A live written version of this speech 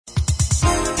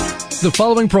The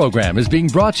following program is being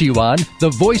brought to you on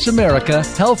the Voice America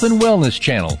Health and Wellness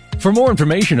Channel. For more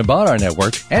information about our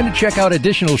network and to check out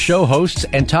additional show hosts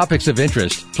and topics of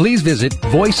interest, please visit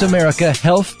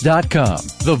voiceamericahealth.com.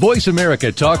 The Voice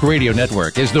America Talk Radio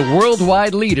Network is the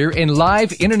worldwide leader in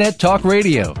live Internet talk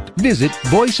radio. Visit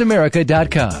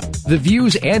voiceamerica.com. The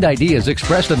views and ideas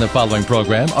expressed on the following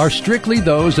program are strictly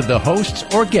those of the hosts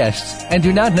or guests and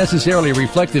do not necessarily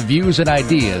reflect the views and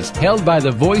ideas held by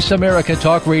the Voice America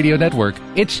Talk Radio Network,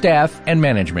 its staff, and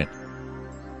management.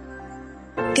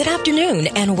 Good afternoon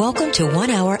and welcome to 1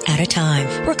 Hour at a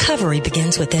Time. Recovery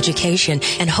begins with education,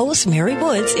 and host Mary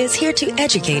Woods is here to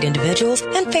educate individuals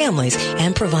and families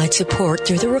and provide support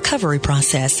through the recovery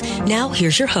process. Now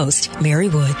here's your host, Mary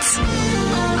Woods.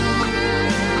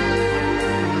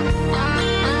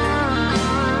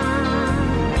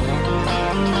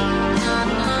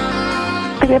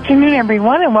 Good afternoon,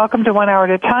 everyone, and welcome to 1 Hour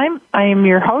at a Time. I am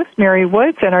your host, Mary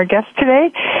Woods, and our guest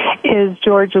today is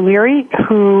George Leary,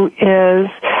 who has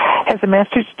a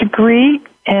master's degree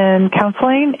in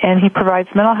counseling, and he provides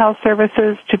mental health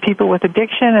services to people with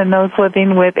addiction and those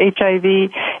living with HIV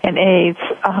and AIDS.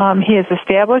 He has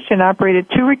established and operated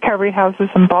 2 recovery houses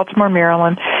in Baltimore,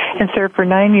 Maryland, and served for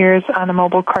 9 years on a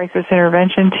mobile crisis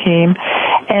intervention team.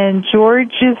 And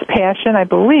George's passion, I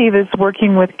believe, is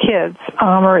working with kids,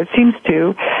 or it seems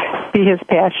to be his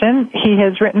passion. He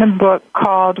has written a book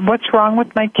called What's Wrong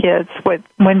with My Kids?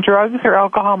 When Drugs or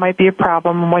Alcohol Might Be a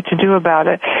Problem and What to Do About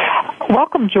It.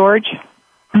 Welcome, George.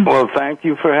 Well, thank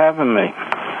you for having me.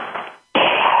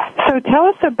 So tell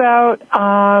us about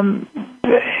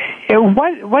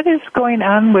what is going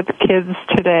on with kids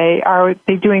today. Are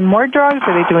they doing more drugs?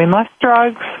 Are they doing less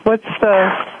drugs? What's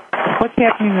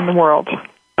happening in the world?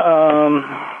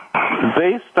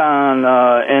 Based on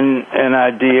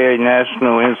NIDA,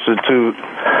 National Institute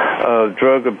of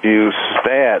Drug Abuse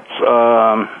stats,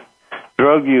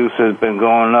 drug use has been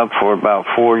going up for about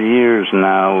 4 years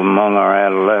now among our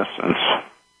adolescents.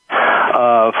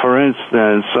 For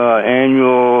instance,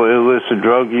 annual illicit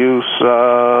drug use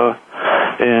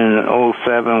in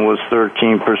 2007 was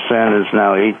 13%, is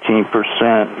now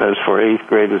 18%. As for 8th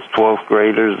graders, 12th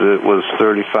graders, it was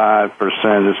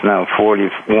 35%, is now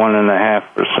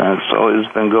 41.5%. So it's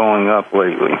been going up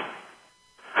lately.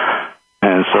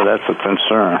 And so that's a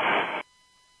concern.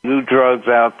 New drugs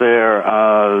out there,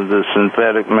 the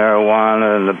synthetic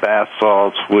marijuana and the bath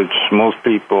salts, which most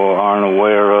people aren't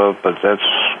aware of, but that's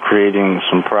creating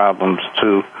some problems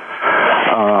too.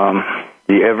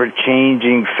 The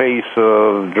ever-changing face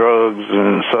of drugs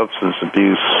and substance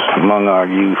abuse among our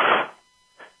youth.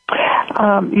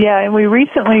 And we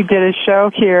recently did a show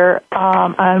here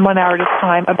on 1 Hour at a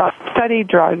Time about study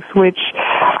drugs, which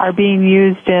are being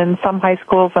used in some high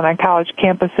schools and on college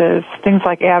campuses, things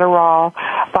like Adderall,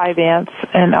 Vyvanse,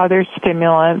 and other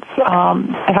stimulants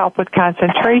to help with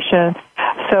concentration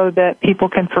so that people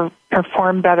can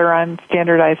perform better on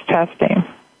standardized testing.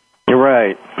 You're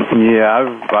right. Yeah,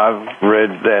 I've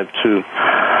read that too,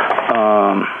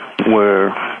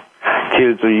 where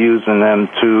kids are using them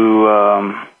to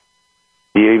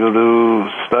be able to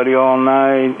study all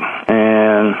night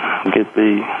and get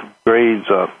the grades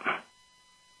up.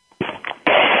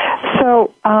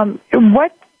 So,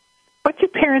 what do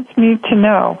parents need to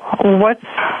know? What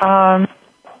are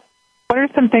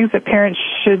some things that parents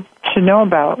should know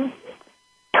about?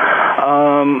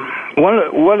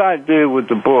 What I did with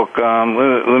the book,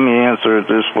 let me answer it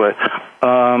this way.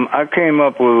 I came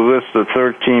up with a list of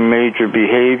 13 major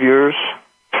behaviors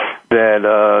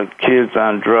that kids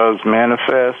on drugs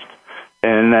manifest,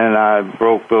 and then I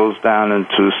broke those down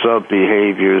into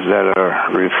sub-behaviors that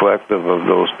are reflective of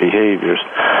those behaviors.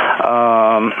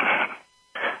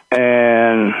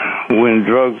 And when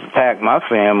drugs attacked my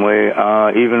family,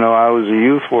 even though I was a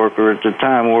youth worker at the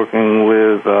time working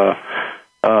with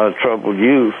troubled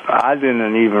youth, I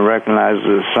didn't even recognize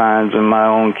the signs in my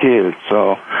own kids.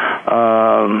 So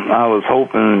I was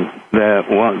hoping that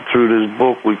through this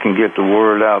book we can get the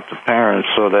word out to parents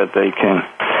so that they can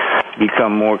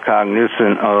become more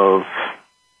cognizant of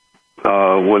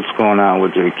what's going on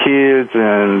with their kids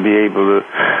and be able to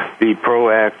be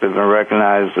proactive and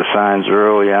recognize the signs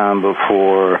early on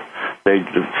before they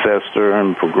fester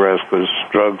and progress, because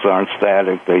drugs aren't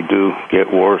static. They do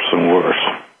get worse and worse.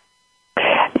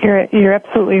 You're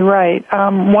absolutely right.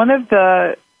 One of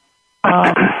the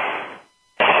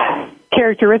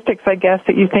characteristics, I guess,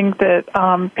 that you think that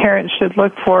parents should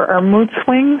look for are mood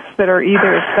swings that are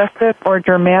either excessive or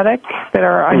dramatic, that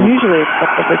are unusually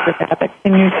excessive or dramatic.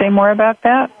 Can you say more about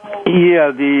that?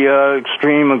 Yeah, the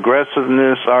extreme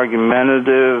aggressiveness,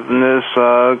 argumentativeness.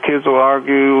 Kids will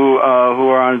argue, who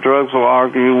are on drugs will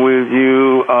argue with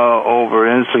you over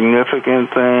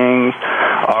insignificant things,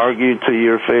 argue to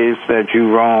your face that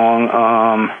you're wrong.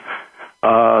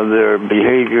 Their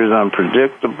behavior is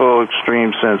unpredictable,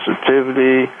 extreme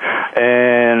sensitivity,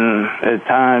 and at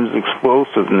times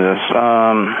explosiveness.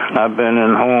 I've been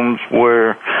in homes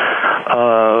where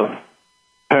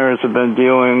parents have been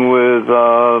dealing with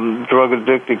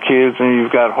drug-addicted kids, and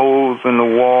you've got holes in the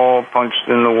wall, punched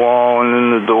in the wall, and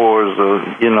in the doors.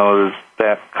 There's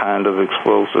that kind of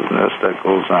explosiveness that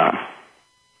goes on.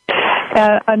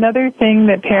 Another thing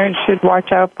that parents should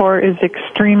watch out for is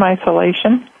extreme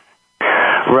isolation.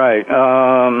 Right.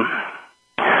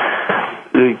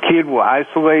 The kid will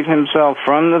isolate himself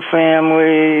from the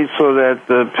family so that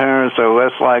the parents are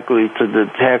less likely to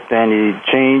detect any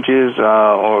changes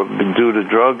or due to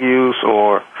drug use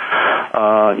or,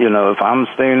 if I'm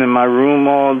staying in my room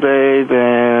all day,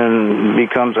 then it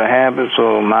becomes a habit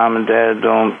so mom and dad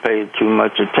don't pay too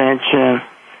much attention.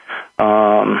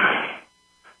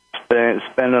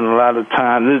 Spending a lot of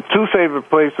time. The two favorite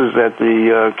places that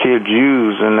the kids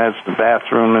use, and that's the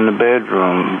bathroom and the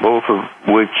bedroom, both of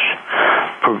which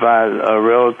provide a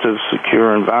relative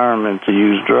secure environment to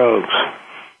use drugs.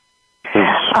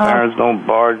 Parents don't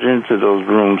barge into those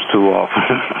rooms too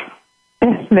often.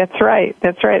 That's right.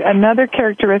 Another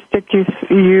characteristic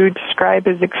you describe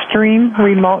is extreme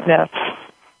remoteness.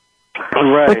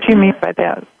 Right. What do you mean by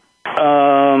that?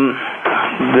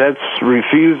 That's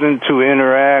refusing to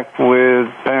interact with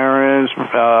parents,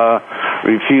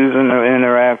 refusing to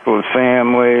interact with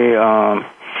family.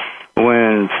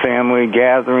 When family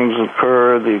gatherings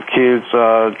occur, the kids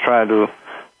try to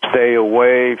stay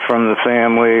away from the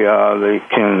family. They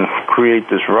can create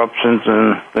disruptions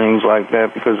and things like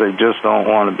that because they just don't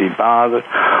want to be bothered.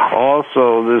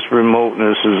 Also, this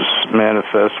remoteness is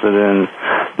manifested in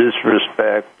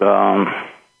disrespect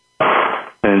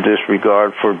and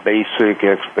disregard for basic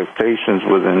expectations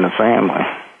within the family.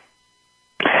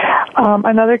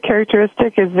 Another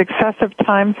characteristic is excessive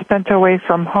time spent away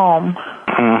from home.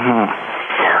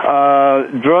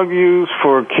 Drug use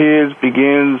for kids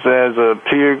begins as a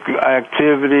peer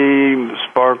activity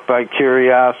sparked by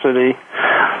curiosity.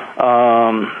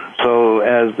 So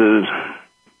as the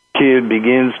kid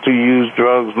begins to use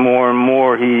drugs more and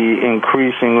more, he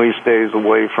increasingly stays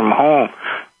away from home,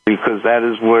 because that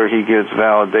is where he gets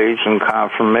validation,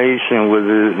 confirmation with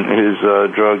his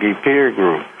druggy peer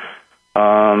group.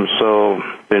 So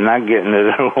they're not getting it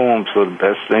at home, so the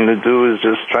best thing to do is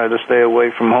just try to stay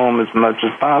away from home as much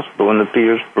as possible, and the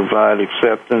peers provide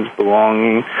acceptance,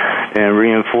 belonging, and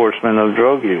reinforcement of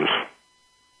drug use.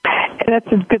 That's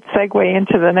a good segue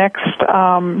into the next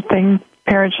thing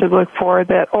parents should look for,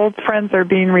 that old friends are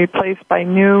being replaced by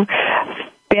new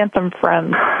phantom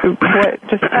friends.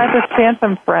 Describe a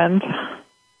phantom friend.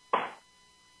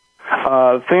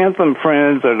 Phantom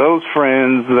friends are those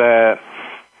friends that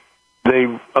they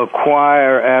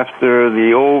acquire after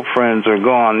the old friends are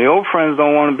gone. The old friends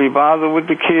don't want to be bothered with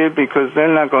the kid because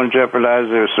they're not going to jeopardize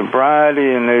their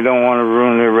sobriety, and they don't want to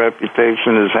ruin their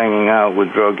reputation as hanging out with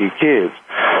druggy kids.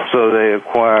 So they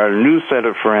acquire a new set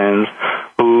of friends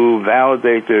who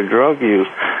validate their drug use.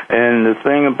 And the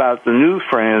thing about the new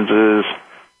friends is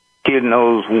kid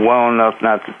knows well enough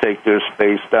not to take their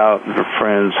spaced out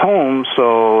friends home,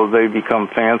 so they become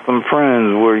phantom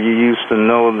friends where you used to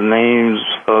know the names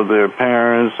of their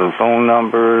parents, the phone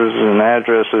numbers and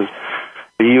addresses.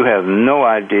 But you have no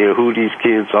idea who these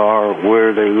kids are,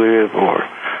 where they live, or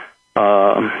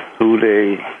who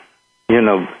they,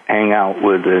 hang out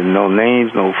with. No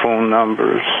names, no phone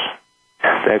numbers,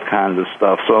 that kind of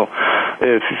stuff. So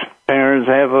if parents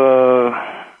have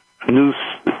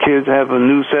kids have a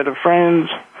new set of friends,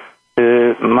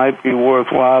 it might be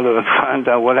worthwhile to find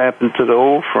out what happened to the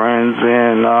old friends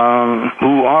and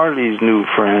who are these new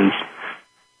friends.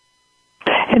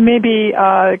 And maybe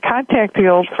contact the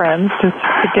old friends to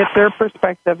get their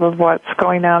perspective of what's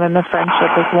going on in the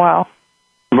friendship as well.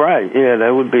 Right, yeah,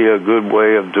 that would be a good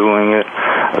way of doing it,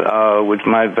 which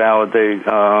might validate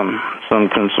some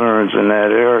concerns in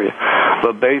that area.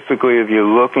 But basically, if you're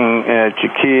looking at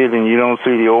your kid and you don't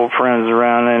see the old friends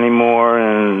around anymore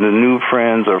and the new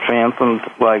friends are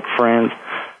phantom-like friends,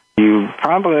 you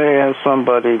probably have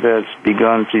somebody that's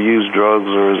begun to use drugs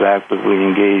or is actively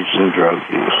engaged in drug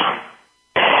use.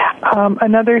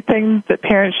 Another thing that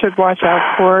parents should watch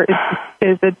out for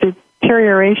is a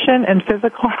deterioration in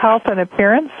physical health and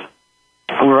appearance.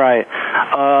 Right.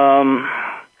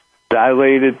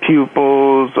 Dilated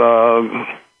pupils,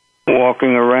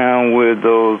 walking around with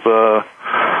those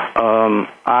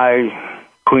eye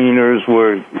cleaners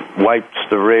where it wipes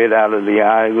the red out of the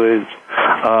eyelids,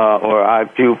 or eye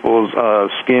pupils,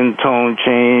 skin tone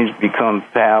change, become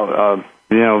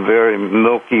very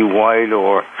milky white,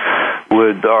 or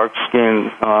with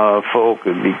dark-skinned folk,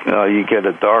 you get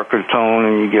a darker tone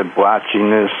and you get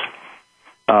blotchiness,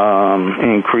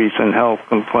 increase in health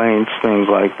complaints, things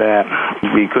like that,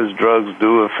 because drugs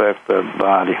do affect the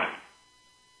body.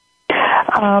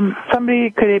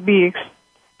 Somebody could be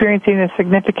experiencing a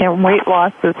significant weight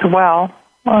loss as well.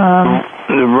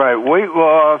 Right, weight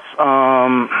loss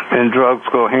and drugs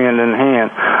go hand in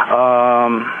hand.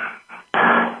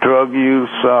 Drug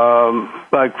use,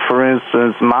 like for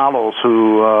instance, models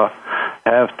who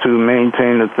have to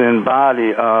maintain a thin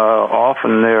body,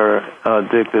 often they're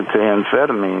addicted to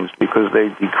amphetamines because they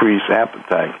decrease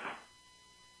appetite.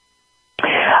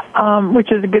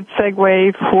 Which is a good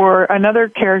segue for another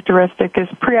characteristic is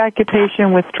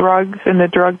preoccupation with drugs and the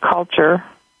drug culture.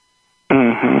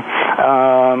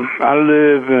 I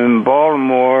live in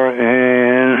Baltimore,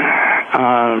 and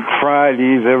on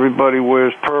Fridays everybody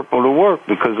wears purple to work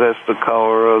because that's the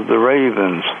color of the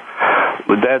Ravens.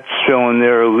 But that's showing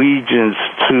their allegiance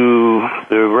to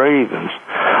the Ravens.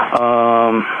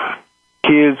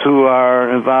 Kids who are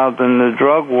involved in the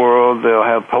drug world, they'll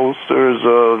have posters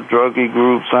of druggie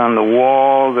groups on the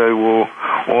wall. They will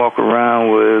walk around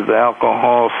with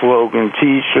alcohol slogan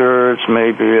T-shirts,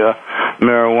 maybe a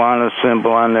marijuana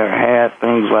symbol on their hat,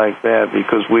 things like that,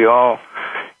 because we all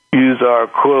use our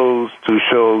clothes to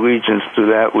show allegiance to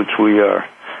that which we are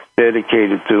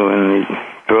dedicated to, and the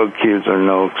drug kids are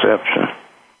no exception.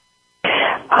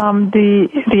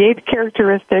 The eighth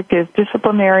characteristic is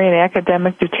disciplinary and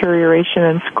academic deterioration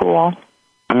in school.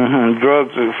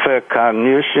 Drugs affect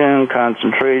cognition,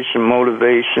 concentration,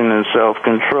 motivation, and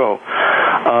self-control.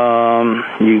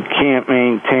 You can't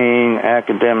maintain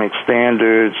academic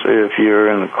standards if you're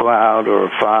in a cloud or a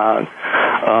fog.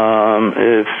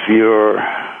 If you're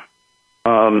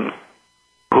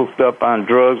hooked up on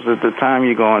drugs at the time,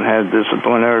 you're going to have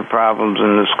disciplinary problems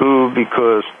in the school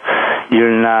because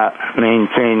you're not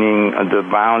maintaining the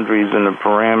boundaries and the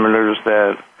parameters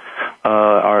that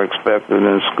are expected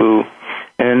in school.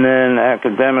 And then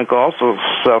academic also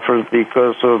suffers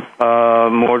because of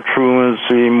more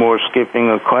truancy, more skipping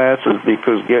of classes,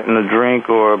 because getting a drink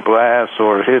or a blast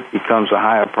or a hit becomes a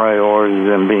higher priority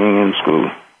than being in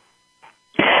school.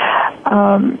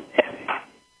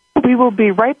 We will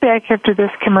be right back after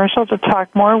this commercial to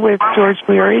talk more with George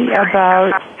Leary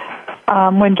about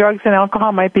when drugs and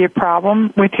alcohol might be a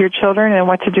problem with your children and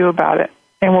what to do about it.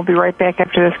 And we'll be right back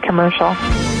after this commercial.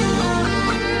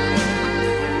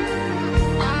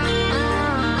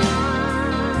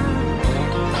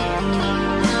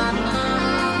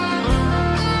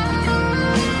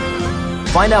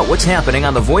 Find out what's happening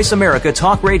on the Voice America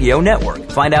Talk Radio Network.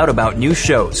 Find out about new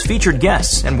shows, featured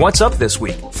guests, and what's up this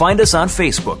week. Find us on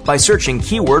Facebook by searching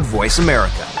keyword Voice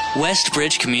America.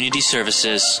 Westbridge Community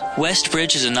Services.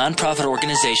 Westbridge is a nonprofit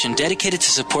organization dedicated to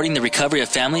supporting the recovery of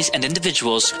families and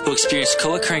individuals who experience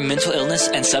co-occurring mental illness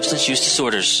and substance use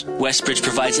disorders. Westbridge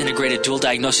provides integrated dual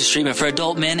diagnosis treatment for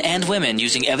adult men and women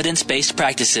using evidence-based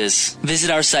practices.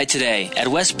 Visit our site today at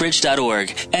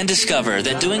westbridge.org and discover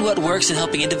that doing what works in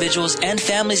helping individuals and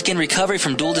families gain recovery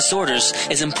from dual disorders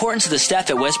is important to the staff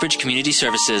at Westbridge Community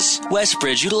Services.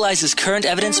 Westbridge utilizes current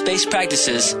evidence-based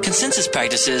practices, consensus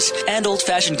practices, and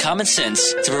old-fashioned common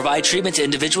sense to provide treatment to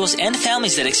individuals and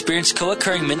families that experience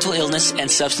co-occurring mental illness and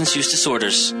substance use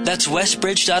disorders. That's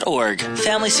westbridge.org,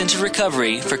 family-centered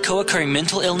recovery for co-occurring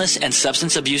mental illness and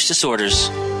substance abuse disorders.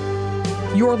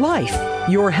 Your life,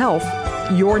 your health,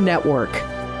 your network.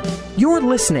 You're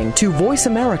listening to Voice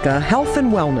America Health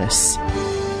and Wellness.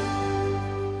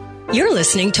 You're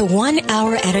listening to 1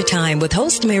 Hour at a Time with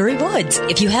host Mary Woods.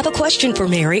 If you have a question for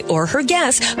Mary or her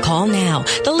guest, call now.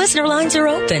 The listener lines are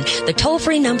open. The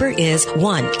toll-free number is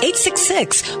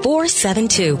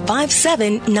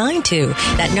 1-866-472-5792.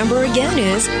 That number again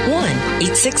is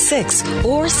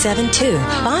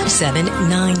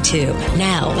 1-866-472-5792.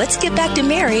 Now, let's get back to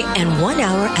Mary and 1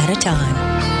 Hour at a Time.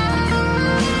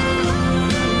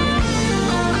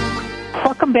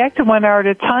 Welcome back to 1 Hour at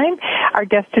a Time. Our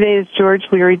guest today is George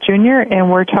Leary Jr., and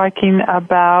we're talking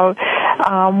about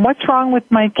what's wrong with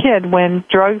my kid when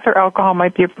drugs or alcohol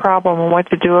might be a problem and what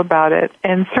to do about it.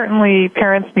 And certainly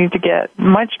parents need to get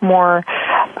much more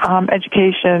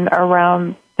education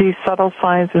around these subtle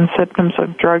signs and symptoms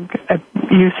of drug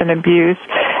use and abuse.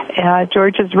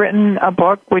 George has written a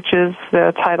book, which is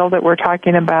the title that we're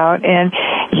talking about, and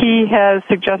he has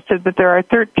suggested that there are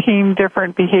 13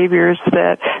 different behaviors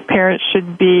that parents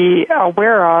should be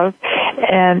aware of.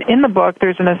 And in the book,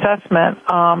 there's an assessment,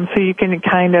 so you can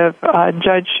kind of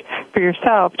judge for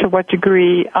yourself to what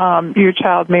degree your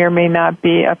child may or may not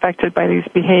be affected by these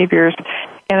behaviors.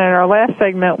 And in our last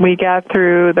segment, we got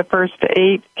through the first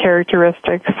 8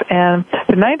 characteristics, and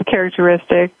the 9th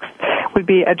characteristic would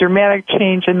be a dramatic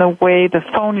change in the way the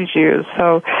phone is used.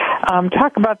 So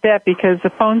talk about that, because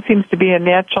the phone seems to be a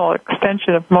natural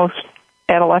extension of most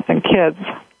adolescent kids.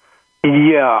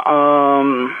 Yeah,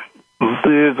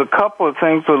 there's a couple of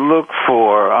things to look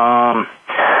for,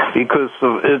 because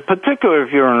in particular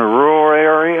if you're in a rural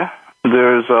area,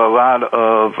 there's a lot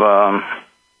of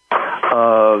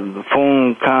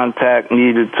phone contact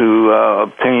needed to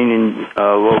obtain and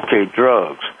locate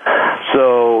drugs.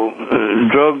 So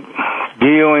drug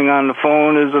dealing on the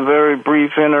phone is a very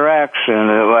brief interaction.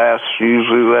 It lasts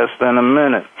usually less than a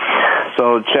minute.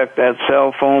 So check that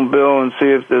cell phone bill and see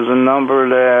if there's a number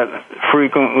that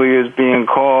frequently is being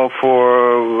called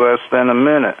for less than a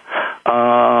minute.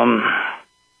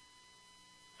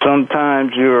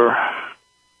 Sometimes you're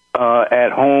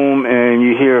at home and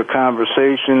you hear a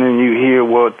conversation and you hear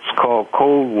what's called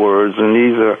code words, and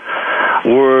these are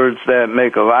words that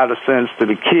make a lot of sense to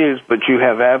the kids, but you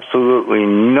have absolutely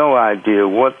no idea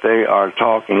what they are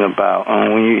talking about.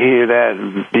 And when you hear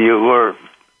that, be alert.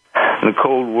 The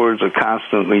code words are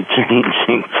constantly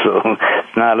changing, so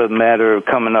it's not a matter of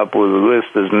coming up with a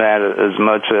list as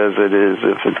much as it is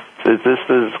if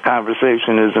this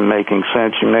conversation isn't making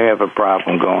sense, you may have a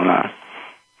problem going on.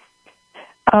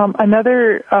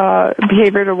 Another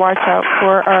behavior to watch out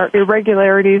for are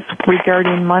irregularities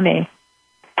regarding money.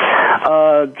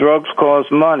 Drugs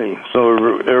cost money, so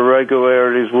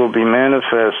irregularities will be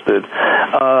manifested.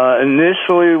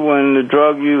 Initially, when the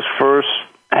drug use first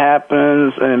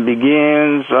happens and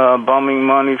begins, bumming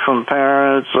money from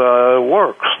parents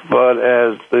works. But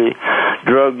as the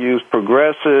drug use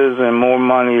progresses and more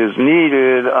money is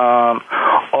needed,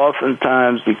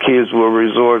 oftentimes the kids will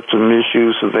resort to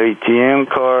misuse of ATM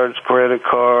cards, credit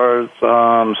cards,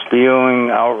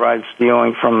 outright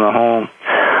stealing from the home.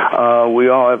 We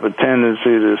all have a tendency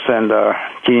to send our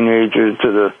teenager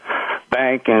to the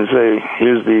bank and say,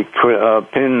 here's the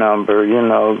PIN number,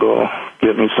 go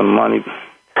get me some money.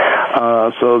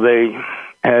 So they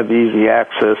have easy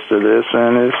access to this,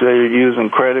 and if they're using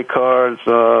credit cards,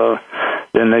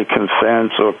 then they can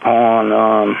fence or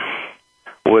pawn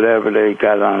whatever they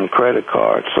got on the credit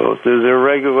card. So if there's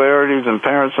irregularities and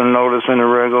parents are noticing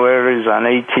irregularities on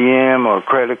ATM or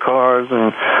credit cards,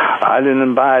 and I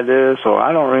didn't buy this, or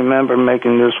I don't remember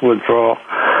making this withdrawal,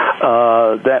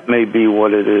 that may be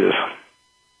what it is.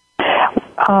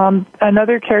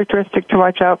 Another characteristic to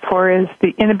watch out for is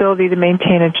the inability to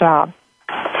maintain a job.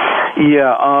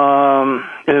 Yeah,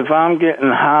 if I'm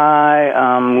getting high,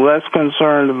 I'm less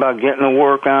concerned about getting to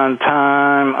work on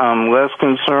time. I'm less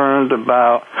concerned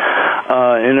about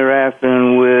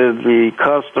interacting with the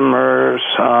customers.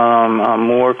 I'm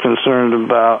more concerned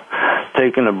about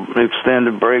taking an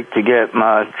extended break to get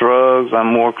my drugs.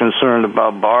 I'm more concerned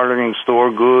about bartering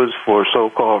store goods for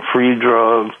so-called free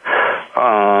drugs.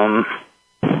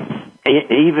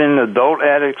 Even adult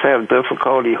addicts have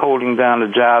difficulty holding down a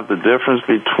job. The difference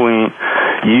between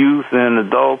youth and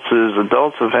adults is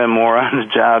adults have had more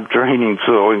on-the-job training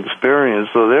or experience,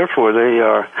 so therefore they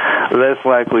are less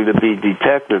likely to be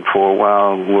detected for a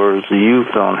while, whereas the youth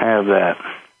don't have that.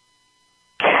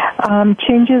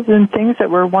 Changes in things that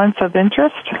were once of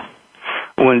interest?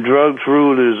 When drugs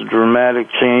rule, there's a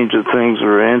dramatic change of things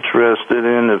they're interested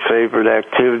in. The favorite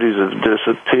activities have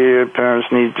disappeared. Parents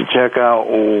need to check out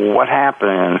what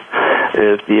happened.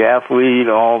 If the athlete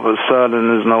all of a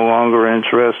sudden is no longer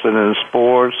interested in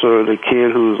sports, or the kid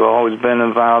who's always been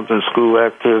involved in school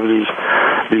activities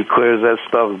declares that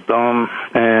stuff's dumb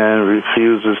and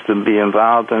refuses to be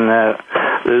involved in that,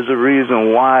 there's a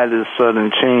reason why this sudden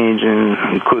change,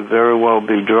 and it could very well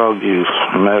be drug use.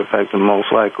 As a matter of fact, it most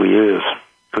likely is.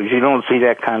 Because you don't see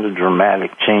that kind of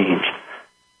dramatic change.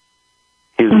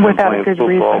 He's been playing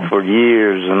football for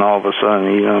years, and all of a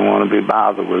sudden he doesn't want to be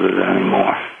bothered with it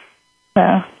anymore.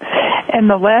 Yeah. And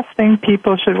the last thing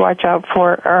people should watch out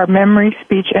for are memory,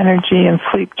 speech, energy, and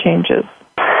sleep changes.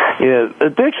 Yeah,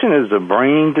 addiction is a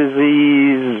brain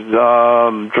disease.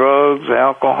 Drugs,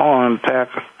 alcohol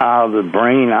impact how the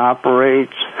brain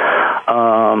operates.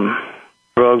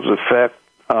 Drugs affect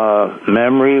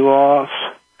memory loss.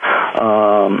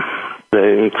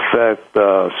 They affect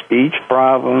speech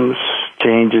problems,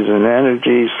 changes in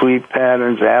energy, sleep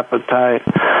patterns, appetite.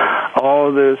 All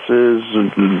of this is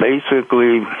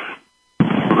basically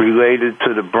related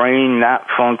to the brain not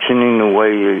functioning the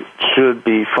way it should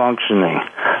be functioning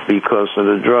because of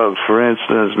the drugs. For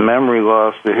instance, memory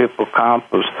loss, the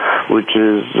hippocampus, which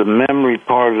is the memory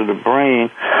part of the brain,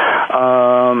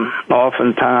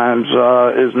 oftentimes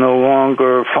is no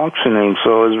longer functioning.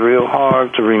 So it's real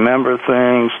hard to remember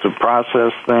things, to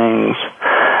process things.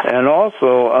 And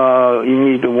also, you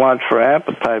need to watch for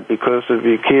appetite, because if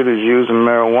your kid is using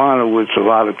marijuana, which a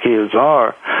lot of kids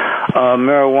are,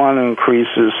 marijuana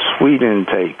increases sweet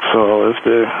intake. So if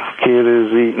the kid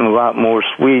is eating a lot more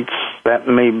sweets, that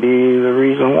may be the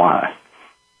reason why.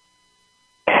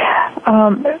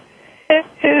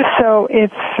 So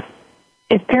if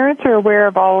parents are aware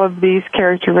of all of these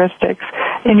characteristics,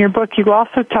 in your book you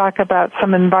also talk about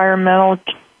some environmental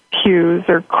cues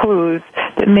or clues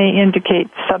that may indicate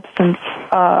substance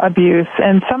abuse.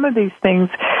 And some of these things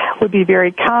would be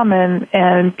very common,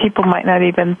 and people might not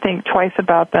even think twice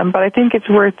about them. But I think it's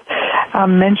worth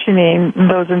mentioning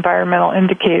those environmental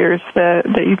indicators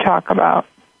that you talk about.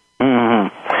 Mm-hmm.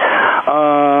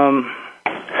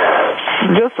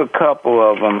 Just a couple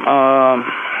of them.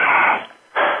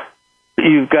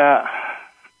 You've got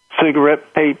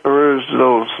cigarette papers,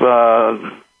 those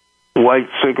white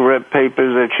cigarette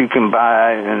papers that you can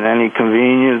buy in any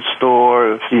convenience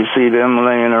store. If you see them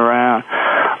laying around,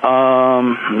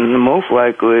 most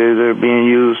likely they're being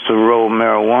used to roll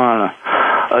marijuana.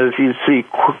 If you see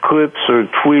clips or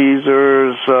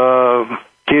tweezers,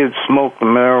 kids smoke the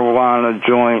marijuana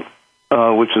joint,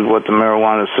 which is what the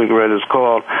marijuana cigarette is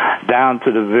called, down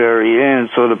to the very end.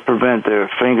 So to prevent their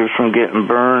fingers from getting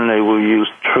burned, they will use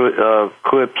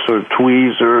clips or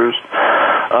tweezers.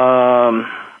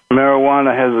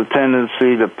 Marijuana has a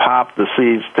tendency to pop. The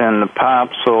seeds tend to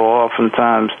pop, so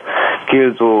oftentimes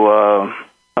kids will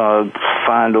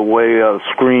find a way of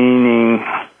screening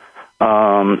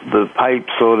the pipe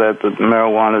so that the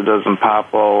marijuana doesn't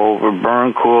pop all over.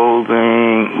 Burn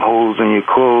clothing, holes in your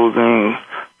clothing,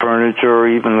 furniture, or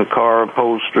even the car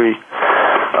upholstery.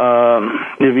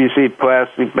 If you see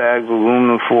plastic bags,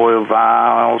 aluminum foil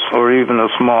vials, or even a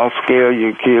small scale,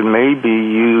 your kid may be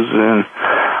using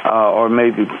or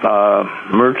maybe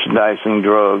merchandising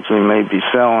drugs. They may be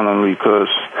selling them, because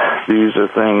these are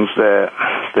things that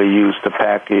they use to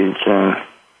package and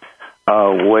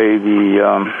weigh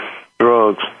the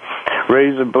drugs.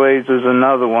 Razor blades is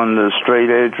another one, the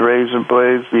straight-edge razor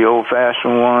blades, the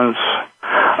old-fashioned ones.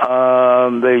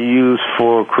 They're used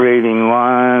for creating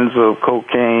lines of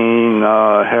cocaine,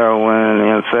 heroin,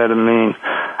 amphetamine.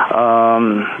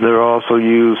 They're also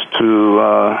used to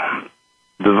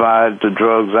divide the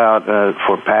drugs out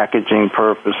for packaging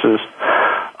purposes.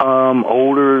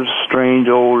 Odors, strange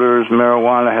odors.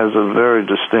 Marijuana has a very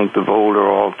distinctive odor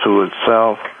all to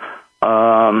itself.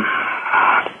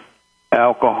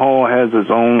 Alcohol has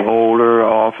its own odor.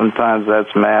 Oftentimes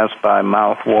that's masked by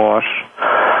mouthwash.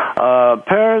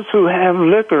 Parents who have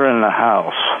liquor in the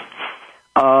house.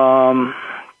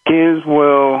 Kids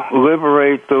will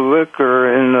liberate the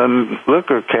liquor in the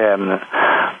liquor cabinet,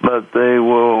 but they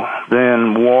will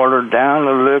then water down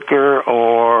the liquor,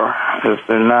 or if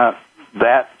they're not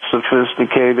that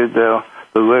sophisticated, the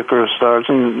liquor starts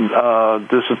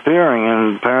disappearing,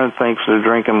 and the parent thinks they're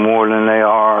drinking more than they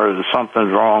are, or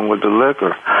something's wrong with the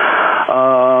liquor.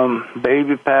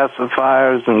 Baby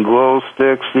pacifiers and glow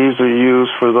sticks, these are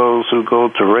used for those who go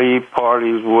to rave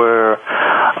parties where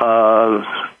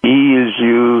E is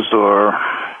used, or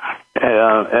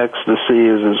ecstasy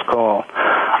as it's called,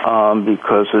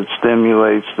 because it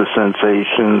stimulates the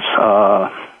sensations.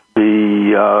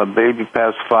 The baby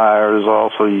pacifier is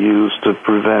also used to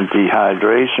prevent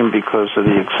dehydration because of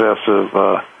the excessive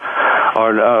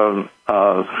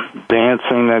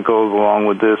dancing that goes along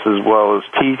with this, as well as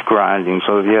teeth grinding.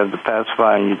 So if you have the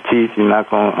pacifier in your teeth, in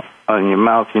your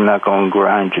mouth, you're not going to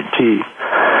grind your teeth.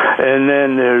 And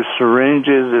then there's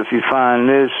syringes. If you find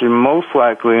this, you're most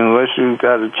likely, unless you've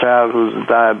got a child who's a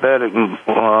diabetic,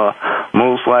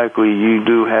 most likely you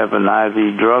do have an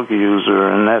IV drug user,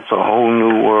 and that's a whole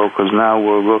new world, because now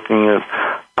we're looking at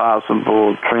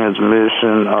possible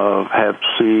transmission of Hep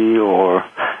C or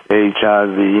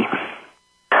HIV.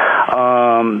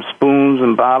 Spoons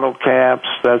and bottle caps,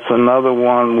 that's another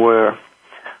one where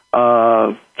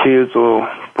kids will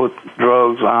put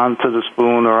drugs onto the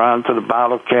spoon or onto the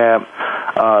bottle cap,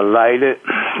 light it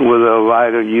with a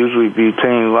lighter, usually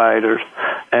butane lighters,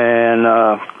 and,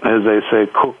 as they say,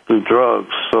 cook the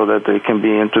drugs so that they can be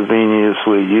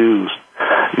intravenously used.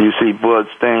 You see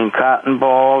blood-stained cotton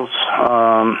balls.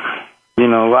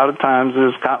 A lot of times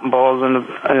there's cotton balls in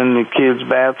the kid's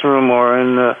bathroom or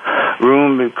in the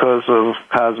room because of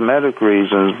cosmetic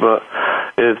reasons, but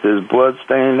if there's blood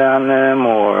stain on them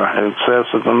or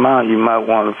excessive amount, you might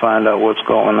want to find out what's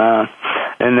going on.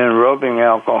 And then rubbing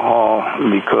alcohol,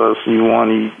 because you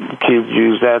want kids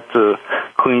use that to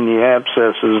clean the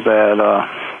abscesses that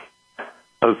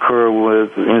occur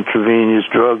with intravenous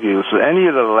drug use. Any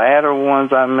of the latter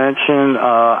ones I mentioned,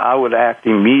 I would act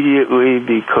immediately,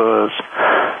 because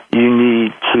you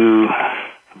need to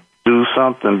do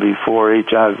something before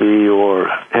HIV or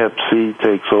Hep C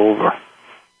takes over?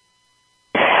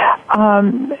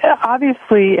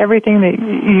 Obviously, everything that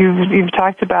you've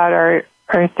talked about are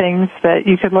things that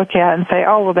you could look at and say,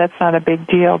 oh, well, that's not a big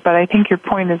deal. But I think your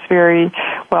point is very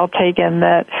well taken,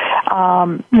 that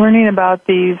learning about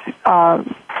these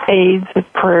AIDS,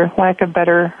 for lack of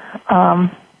better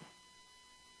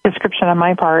description on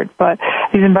my part, but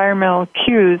these environmental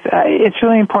cues, it's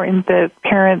really important that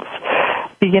parents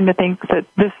begin to think that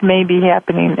this may be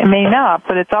happening. It may not,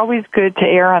 but it's always good to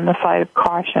err on the side of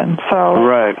caution. So,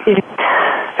 right.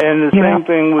 And the same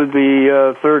thing with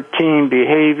the 13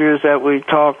 behaviors that we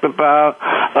talked about.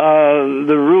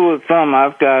 The rule of thumb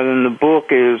I've got in the book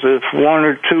is if one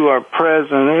or two are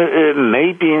present, it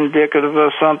may be indicative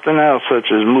of something else,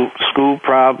 such as school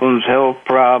problems, health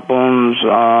problems,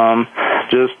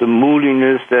 just the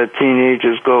moodiness that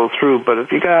teenagers go through. But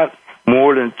if you got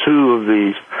more than two of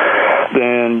these,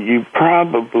 then you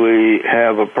probably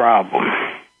have a problem.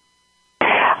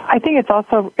 I think it's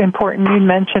also important, you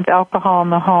mentioned alcohol in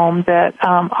the home, that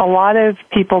a lot of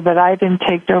people that I've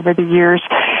intaked over the years,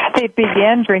 they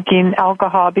began drinking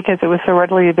alcohol because it was so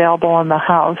readily available in the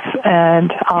house.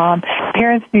 And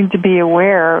parents need to be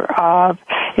aware of,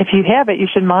 if you have it, you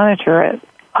should monitor it.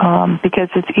 Because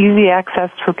it's easy access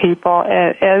for people,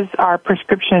 as are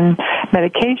prescription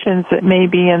medications that may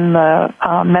be in the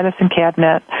medicine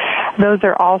cabinet. Those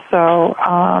are also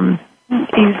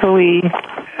easily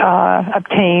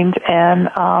obtained, and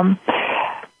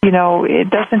it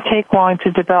doesn't take long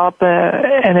to develop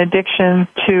an addiction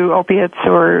to opiates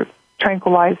or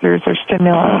tranquilizers or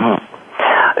stimulants.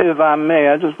 If I may,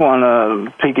 I just want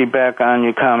to piggyback on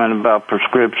your comment about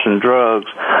prescription drugs.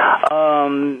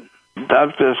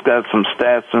 I've just got some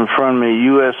stats in front of me.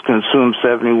 U.S. consumes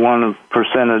 71%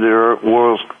 of the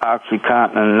world's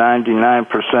OxyContin and 99%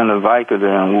 of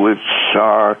Vicodin, which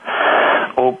are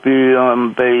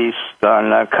opium-based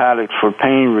narcotics for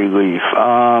pain relief.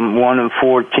 1 in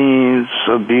 14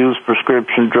 abuse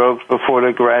prescription drugs before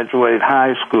they graduate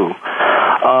high school.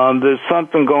 There's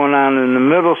something going on in the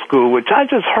middle school, which I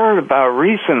just heard about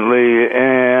recently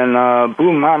and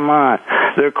blew my mind.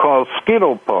 They're called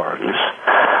Skittle parties.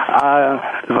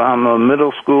 If I'm a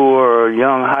middle schooler or a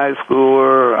young high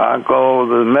schooler, I go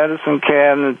to the medicine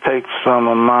cabinet, take some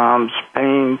of Mom's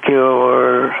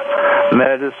painkiller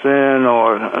medicine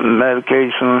or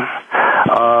medication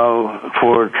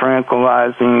for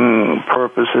tranquilizing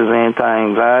purposes,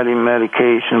 anti-anxiety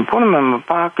medication, put them in my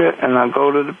pocket, and I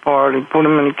go to the party, put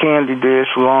them in a candy dish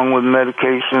along with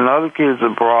medication other kids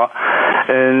have brought,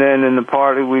 and then in the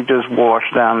party we just wash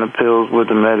down the pills with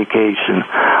the medication.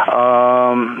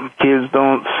 Kids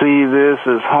don't see this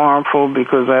as harmful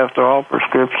because, after all,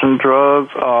 prescription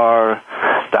drugs are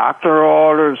doctor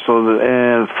orders,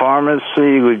 and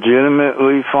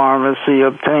legitimately pharmacy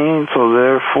obtained, so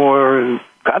therefore it's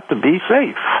got to be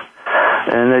safe.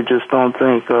 And they just don't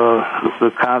think of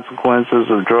the consequences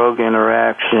of drug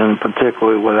interaction,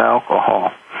 particularly with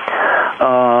alcohol.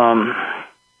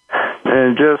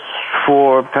 And just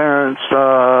for parents,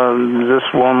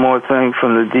 just one more thing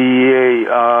from the DEA.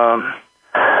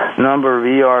 Number of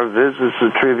ER visits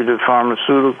attributed to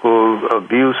pharmaceutical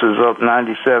abuse is up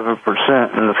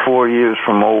 97% in the 4 years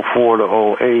from 04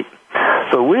 to 08.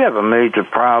 So we have a major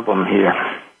problem here.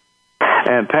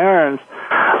 And parents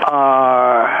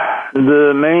are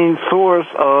the main source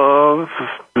of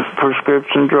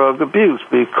prescription drug abuse,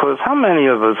 because how many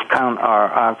of us count our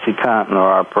OxyContin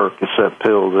or our Percocet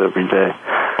pills every day?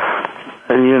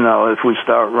 And, if we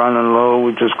start running low,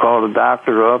 we just call the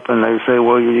doctor up and they say,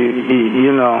 well,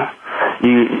 you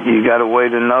got to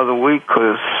wait another week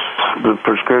because the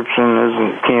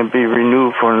prescription can't be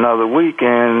renewed for another week.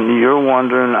 And you're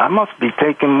wondering, I must be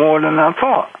taking more than I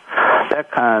thought.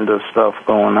 That kind of stuff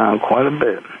going on quite a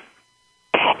bit.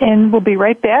 And we'll be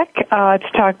right back to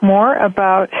talk more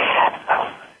about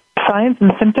signs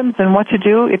and symptoms and what to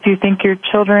do if you think your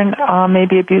children may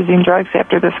be abusing drugs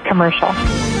after this commercial.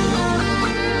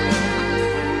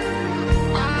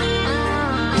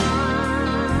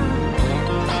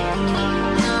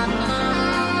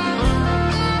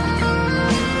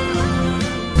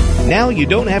 Now you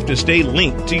don't have to stay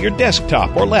linked to your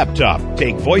desktop or laptop.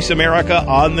 Take Voice America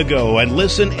on the go and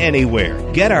listen anywhere.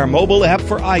 Get our mobile app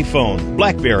for iPhone,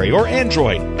 BlackBerry, or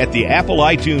Android at the Apple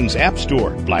iTunes App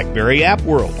Store, BlackBerry App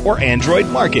World, or Android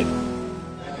Market.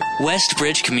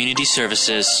 Westbridge Community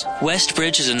Services.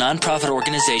 Westbridge is a nonprofit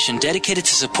organization dedicated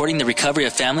to supporting the recovery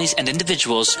of families and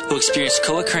individuals who experience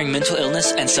co-occurring mental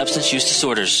illness and substance use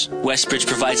disorders. Westbridge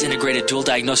provides integrated dual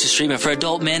diagnosis treatment for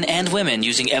adult men and women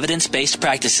using evidence-based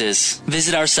practices.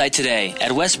 Visit our site today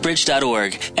at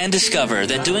westbridge.org and discover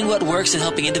that doing what works in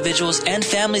helping individuals and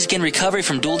families gain recovery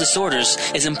from dual disorders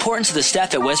is important to the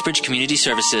staff at Westbridge Community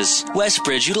Services.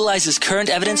 Westbridge utilizes current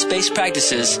evidence-based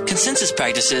practices, consensus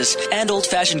practices, and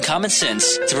old-fashioned common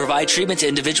sense to provide treatment to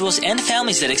individuals and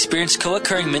families that experience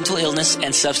co-occurring mental illness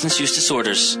and substance use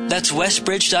disorders. That's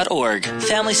westbridge.org,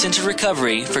 family-centered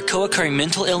recovery for co-occurring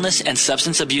mental illness and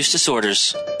substance abuse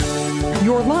disorders.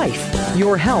 Your life,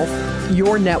 your health,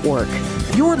 your network.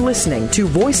 You're listening to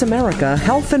Voice America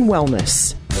Health and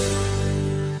Wellness.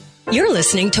 You're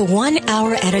listening to 1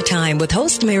 Hour at a Time with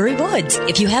host Mary Woods.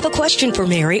 If you have a question for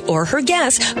Mary or her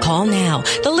guest, call now.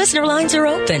 The listener lines are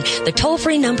open. The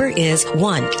toll-free number is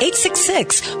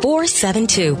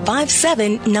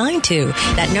 1-866-472-5792.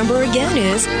 That number again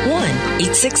is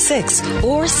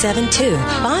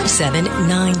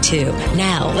 1-866-472-5792.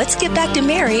 Now, let's get back to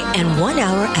Mary and 1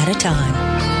 Hour at a Time.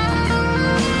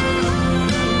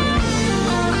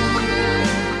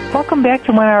 Welcome back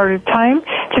to 1 Hour at a Time.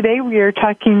 Today we are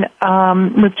talking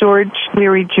with George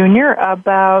Leary Jr.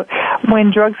 about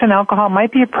when drugs and alcohol might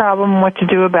be a problem and what to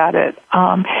do about it.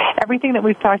 Everything that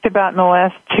we've talked about in the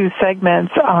last two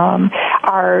segments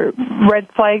are red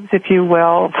flags, if you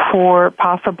will, for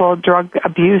possible drug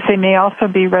abuse. They may also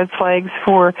be red flags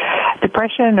for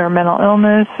depression or mental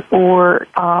illness, or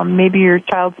maybe your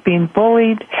child's being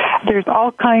bullied. There's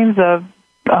all kinds of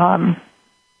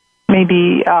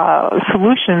maybe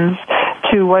solutions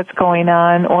to what's going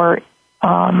on, or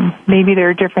maybe there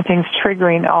are different things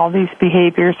triggering all these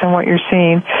behaviors and what you're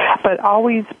seeing. But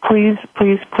always, please,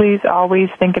 please, please always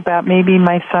think about maybe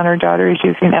my son or daughter is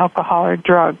using alcohol or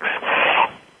drugs.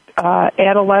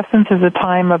 Adolescence is a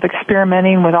time of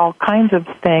experimenting with all kinds of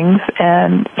things,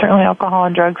 and certainly alcohol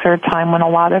and drugs are a time when a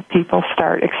lot of people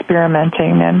start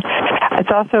experimenting. And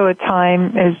it's also a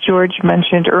time, as George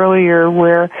mentioned earlier,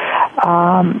 where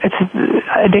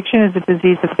addiction is a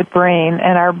disease of the brain,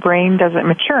 and our brain doesn't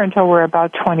mature until we're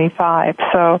about 25.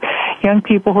 So young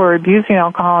people who are abusing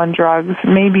alcohol and drugs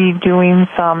may be doing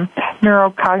some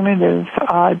neurocognitive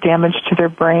damage to their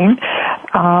brain,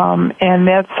 and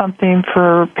that's something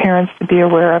for parents to be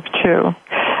aware of too.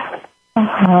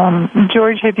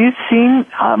 George, have you seen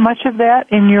much of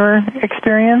that in your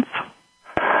experience?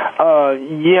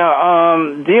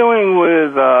 Dealing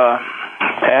with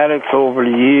addicts over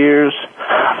the years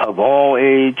of all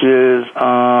ages,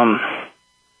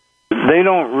 they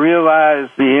don't realize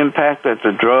the impact that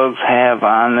the drugs have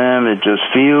on them. It just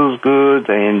feels good.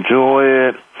 They enjoy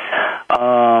it.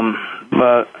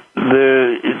 But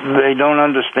they don't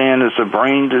understand it's a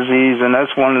brain disease, and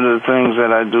that's one of the things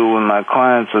that I do with my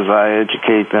clients is I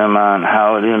educate them on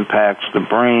how it impacts the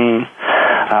brain,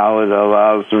 how it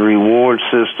allows the reward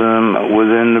system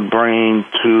within the brain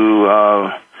to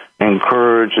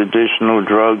encourage additional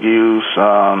drug use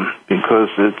because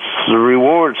it's the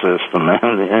reward system,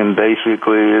 and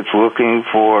basically it's looking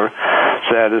for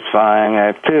satisfying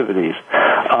activities.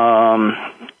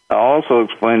 I also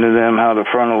explain to them how the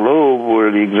frontal lobe, where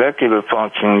the executive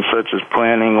functions such as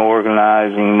planning,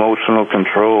 organizing, emotional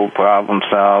control, problem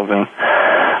solving,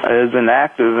 is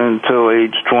inactive until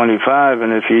age 25,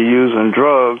 and if you're using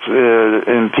drugs,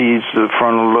 it impedes the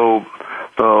frontal lobe.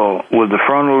 So with the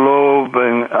frontal lobe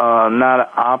not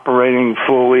operating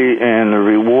fully and the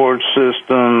reward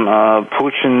system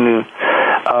pushing the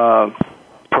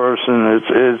person,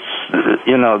 it's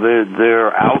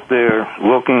they're out there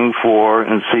looking for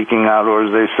and seeking out, or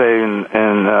as they say in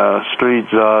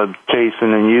streets,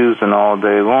 chasing and using all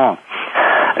day long.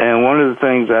 And one of the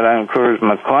things that I encourage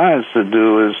my clients to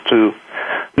do is to,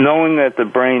 knowing that the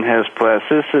brain has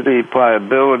plasticity,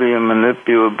 pliability, and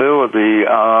manipulability,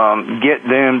 get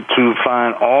them to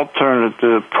find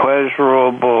alternative,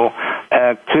 pleasurable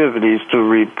activities to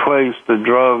replace the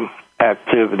drug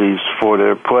activities for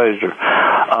their pleasure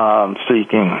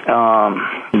seeking,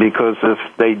 because if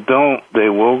they don't, they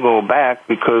will go back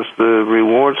because the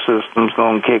reward system's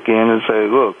going to kick in and say,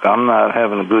 look, I'm not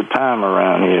having a good time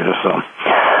around here. So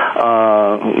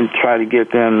we try to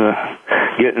get them to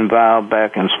get involved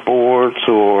back in sports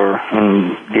or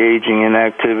engaging in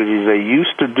activities they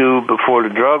used to do before the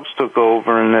drugs took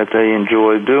over and that they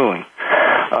enjoy doing.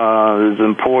 It's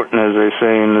important, as they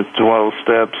say in the 12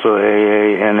 steps of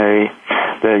AA, NA,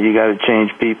 that you got to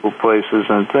change people, places,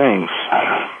 and things,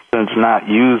 since not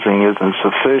using isn't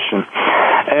sufficient.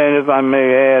 And if I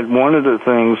may add, one of the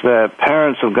things that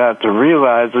parents have got to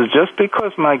realize is just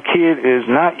because my kid is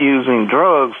not using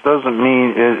drugs doesn't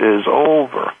mean it is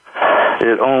over.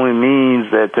 It only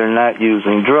means that they're not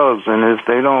using drugs. And if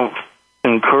they don't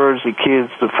encourage the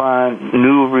kids to find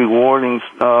new rewarding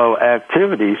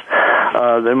activities,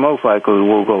 they most likely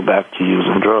will go back to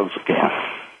using drugs again.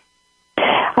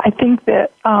 I think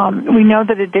that we know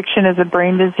that addiction is a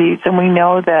brain disease, and we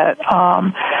know that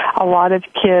a lot of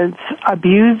kids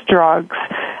abuse drugs,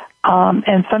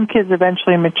 and some kids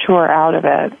eventually mature out of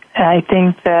it. And I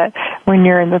think that when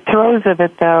you're in the throes of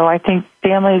it, though, I think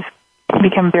families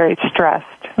become very stressed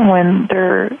when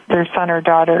their son or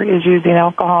daughter is using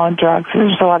alcohol and drugs.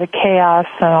 There's a lot of chaos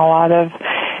and a lot of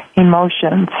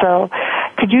emotion. So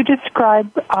could you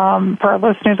describe for our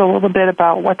listeners a little bit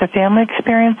about what the family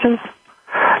experience is?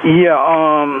 Yeah,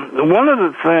 one of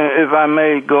the things, if I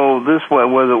may go this way,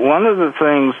 one of the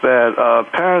things that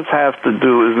parents have to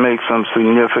do is make some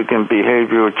significant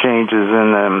behavioral changes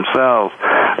in themselves.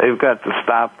 They've got to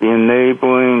stop the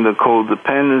enabling, the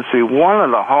codependency. One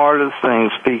of the hardest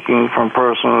things, speaking from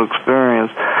personal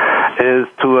experience, is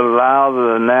to allow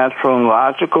the natural and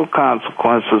logical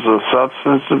consequences of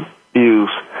substance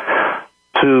abuse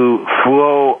to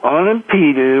flow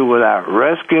unimpeded without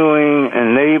rescuing,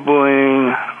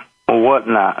 enabling, or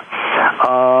whatnot.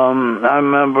 I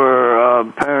remember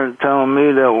a parent telling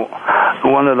me that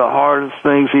one of the hardest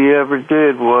things he ever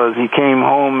did was he came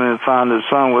home and found his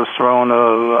son was throwing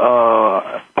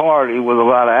a party with a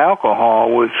lot of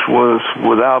alcohol, which was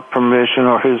without permission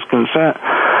or his consent.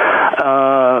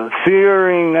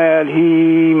 Fearing that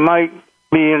he might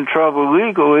be in trouble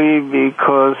legally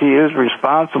because he is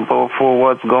responsible for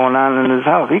what's going on in his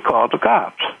house, he called the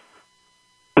cops.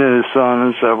 His son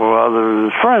and several other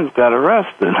friends got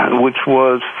arrested, which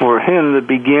was for him the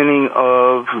beginning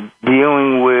of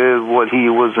dealing with what he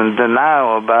was in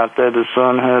denial about, that his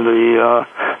son had a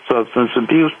substance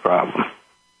abuse problem.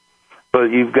 But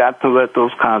you've got to let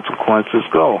those consequences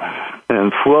go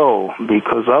and flow,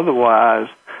 because otherwise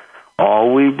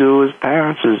all we do as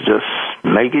parents is just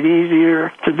make it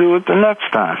easier to do it the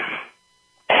next time.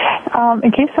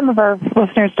 In case some of our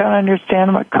listeners don't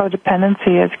understand what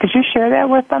codependency is, could you share that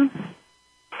with them?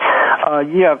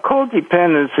 Yeah,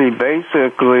 codependency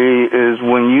basically is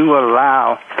when you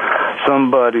allow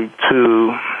somebody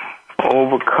to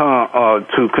overcome,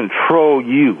 to control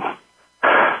you,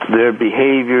 their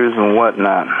behaviors and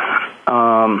whatnot.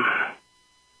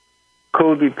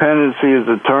 Codependency is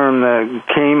a term that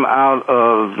came out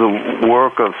of the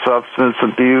work of substance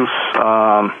abuse.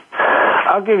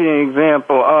 I'll give you an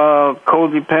example.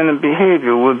 Codependent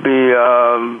behavior would be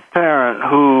a parent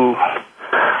who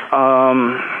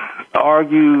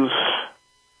argues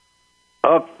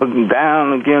up and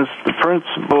down against the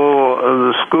principal of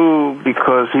the school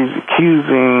because he's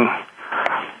accusing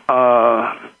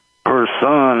her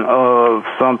son of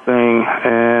something,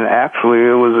 and actually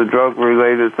it was a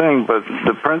drug-related thing, but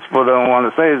the principal don't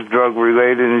want to say it's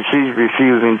drug-related, and she's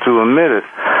refusing to admit it.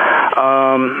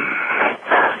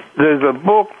 There's a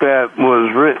book that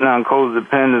was written on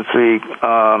codependency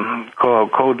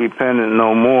called Codependent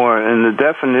No More, and the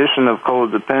definition of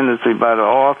codependency by the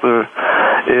author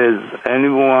is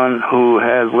anyone who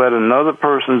has let another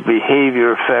person's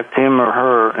behavior affect him or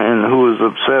her and who is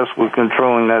obsessed with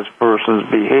controlling that person's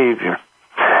behavior.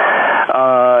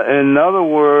 In other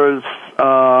words,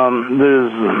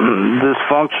 there's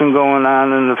dysfunction going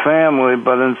on in the family,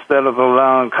 but instead of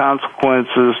allowing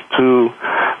consequences to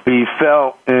be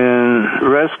felt in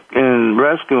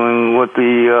rescuing, what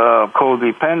the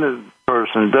codependent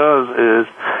person does is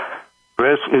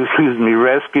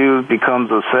rescues, becomes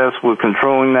obsessed with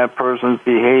controlling that person's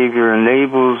behavior,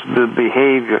 enables the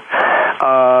behavior.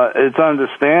 It's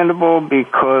understandable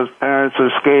because parents are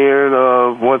scared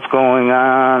of what's going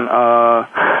on.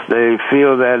 They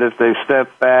feel that if they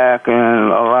step back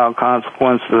and allow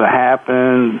consequences to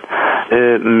happen,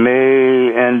 it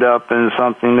may end up in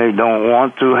something they don't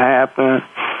want to happen.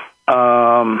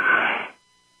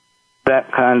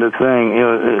 That kind of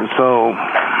thing. So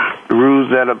rules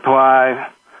that apply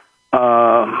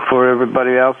for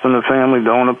everybody else in the family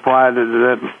don't apply to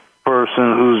that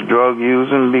person who's drug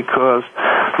using, because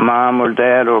mom or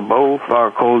dad or both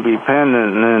are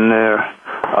codependent, and they're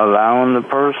allowing the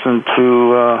person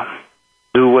to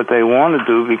do what they want to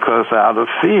do because out of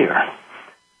fear.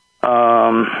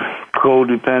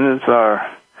 Codependents are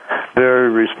very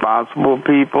responsible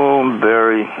people,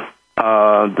 very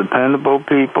dependable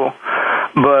people,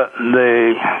 but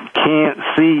they can't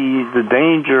see the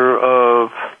danger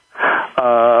of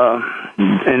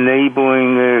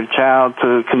enabling their child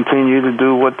to continue to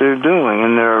do what they're doing,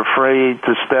 and they're afraid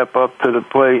to step up to the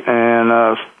plate and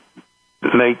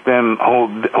make them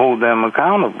hold them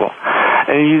accountable.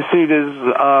 And you see this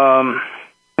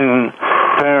in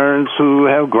parents who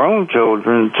have grown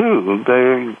children too.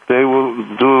 They will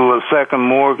do a second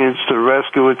mortgage to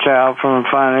rescue a child from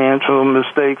financial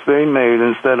mistakes they made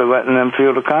instead of letting them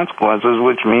feel the consequences,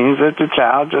 which means that the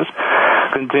child just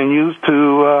continues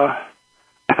to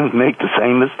make the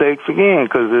same mistakes again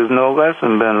because there's no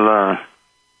lesson been learned.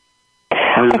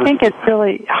 I think it's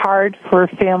really hard for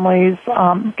families.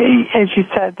 As you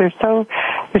said, there's so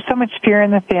much fear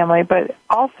in the family, but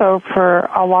also for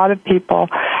a lot of people,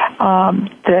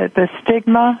 the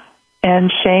stigma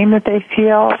and shame that they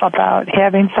feel about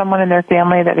having someone in their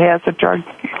family that has a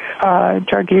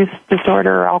drug use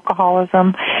disorder or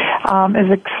alcoholism. As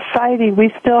a society,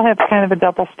 we still have kind of a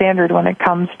double standard when it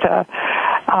comes to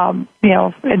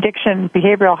addiction,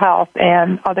 behavioral health,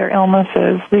 and other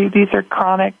illnesses. These are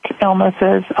chronic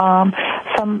illnesses.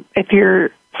 If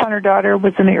your son or daughter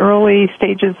was in the early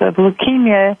stages of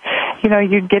leukemia,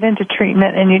 you'd get into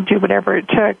treatment and you'd do whatever it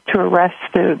took to arrest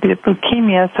the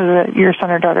leukemia so that your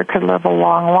son or daughter could live a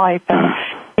long life.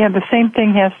 And the same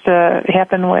thing has to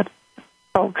happen with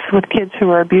folks, with kids who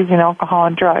are abusing alcohol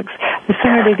and drugs. The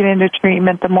sooner they get into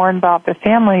treatment, the more involved the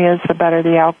family is, the better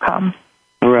the outcome.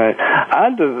 Right.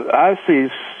 I see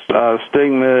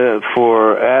stigma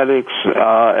for addicts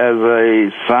as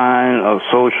a sign of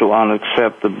social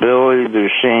unacceptability.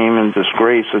 There's shame and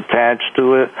disgrace attached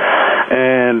to it,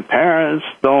 and parents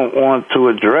don't want to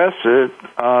address it.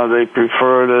 They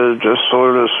prefer to just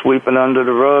sort of sweep it under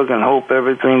the rug and hope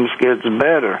everything gets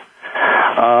better.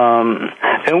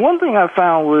 And one thing I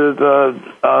found with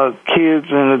kids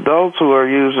and adults who are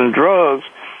using drugs,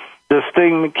 the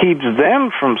stigma keeps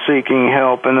them from seeking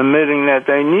help and admitting that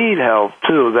they need help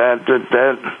too. That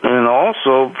and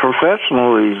also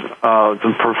professionally,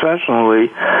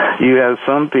 you have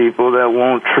some people that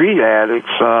won't treat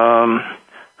addicts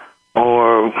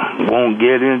or won't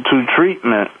get into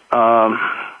treatment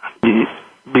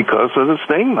because of the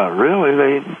stigma. Really,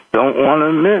 they don't want to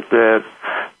admit that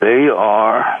they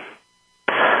are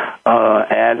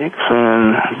addicts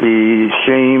and the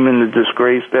shame and the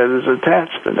disgrace that is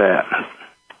attached to that.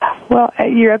 Well,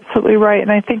 you're absolutely right,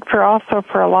 and I think for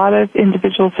a lot of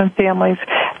individuals and families,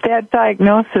 that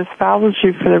diagnosis follows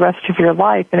you for the rest of your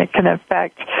life, and it can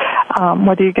affect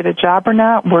whether you get a job or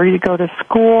not, where you go to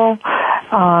school,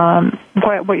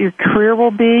 what your career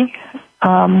will be,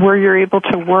 where you're able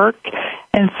to work.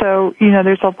 And so,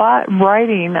 there's a lot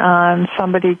riding on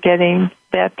somebody getting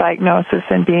that diagnosis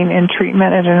and being in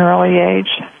treatment at an early age.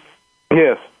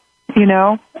 Yes.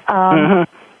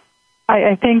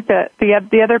 I think that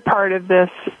the other part of this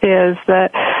is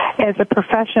that as a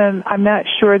profession, I'm not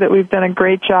sure that we've done a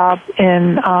great job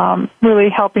in really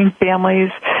helping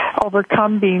families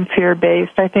overcome being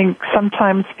fear-based. I think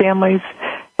sometimes families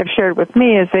have shared with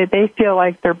me is that they feel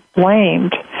like they're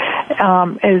blamed,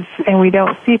 and we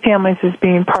don't see families as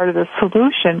being part of the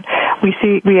solution.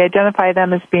 We identify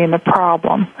them as being the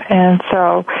problem, and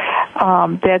so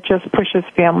that just pushes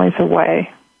families away.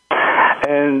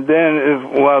 And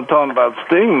then, while talking about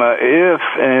stigma, if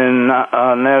in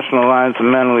National Alliance of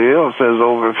Mentally Ill says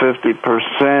over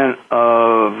 50%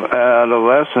 of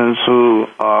adolescents who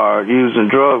are using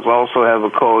drugs also have a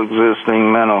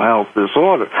coexisting mental health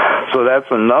disorder. So that's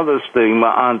another stigma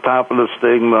on top of the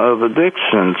stigma of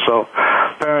addiction. So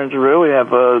parents really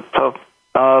have a tough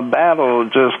battle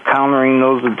just countering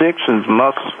those addictions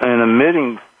and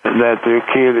admitting that their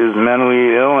kid is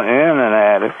mentally ill and an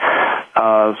addict.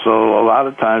 So a lot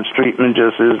of times treatment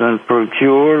just isn't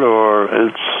procured, or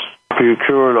it's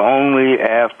procured only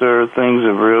after things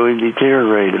have really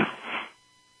deteriorated.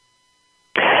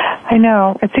 I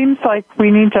know. It seems like we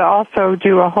need to also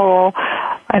do a whole,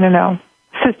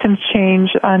 systems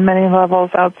change on many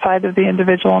levels outside of the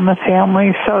individual and the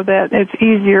family so that it's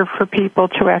easier for people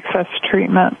to access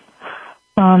treatment.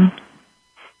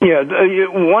 Yeah,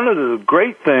 one of the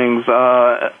great things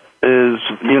is,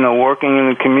 working in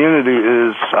the community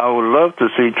is I would love to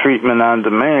see treatment on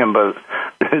demand, but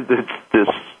there's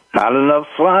not enough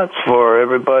slots for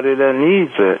everybody that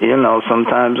needs it.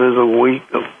 Sometimes there's a week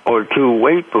or two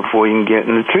wait before you can get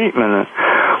into treatment. And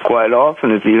quite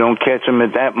often, if you don't catch them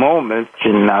at that moment,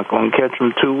 you're not going to catch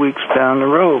them 2 weeks down the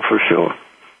road for sure.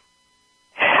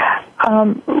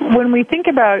 When we think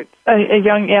about a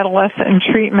young adolescent in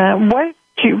treatment, what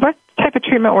type of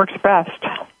treatment works best?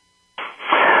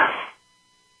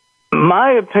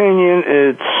 My opinion,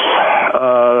 it's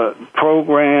a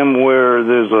program where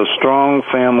there's a strong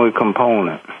family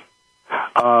component.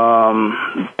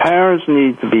 Parents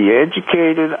need to be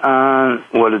educated on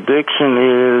what addiction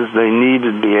is. They need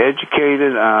to be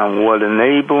educated on what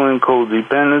enabling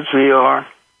codependency are.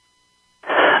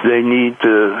 They need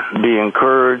to be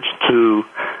encouraged to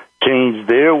change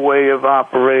their way of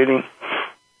operating.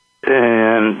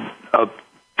 And a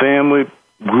family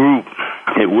group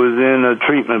within a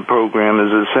treatment program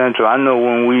is essential. I know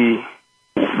when we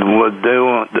were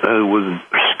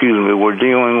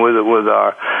dealing with it with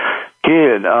our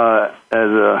kid as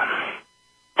a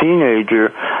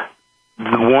teenager,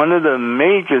 one of the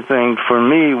major things for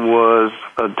me was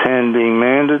attending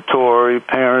mandatory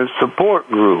parent support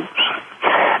groups.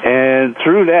 And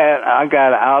through that, I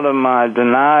got out of my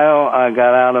denial. I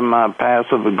got out of my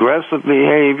passive-aggressive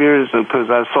behaviors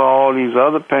because I saw all these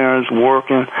other parents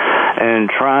working and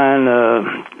trying to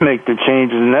make the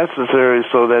changes necessary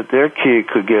so that their kid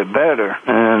could get better.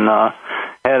 And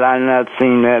had I not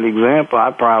seen that example, I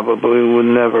probably would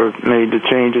never have made the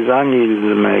changes I needed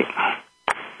to make.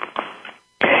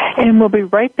 And we'll be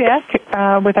right back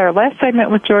with our last segment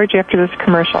with George after this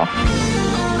commercial.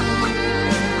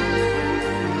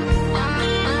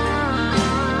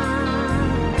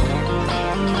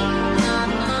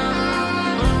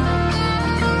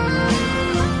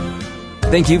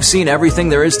 Think you've seen everything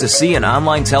there is to see in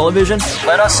online television?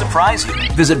 Let us surprise you.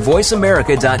 Visit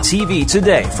voiceamerica.tv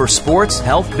today for sports,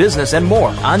 health, business, and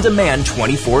more on demand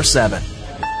 24/7.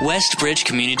 Westbridge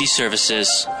Community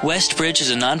Services. Westbridge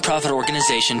is a nonprofit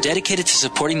organization dedicated to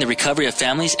supporting the recovery of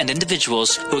families and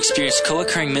individuals who experience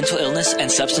co-occurring mental illness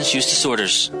and substance use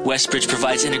disorders. Westbridge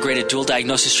provides integrated dual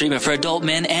diagnosis treatment for adult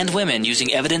men and women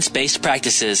using evidence-based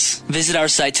practices. Visit our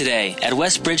site today at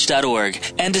westbridge.org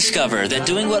and discover that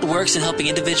doing what works in helping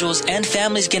individuals and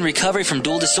families gain recovery from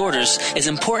dual disorders is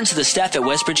important to the staff at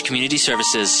Westbridge Community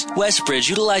Services. Westbridge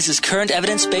utilizes current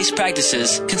evidence-based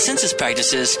practices, consensus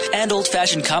practices, and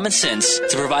old-fashioned common sense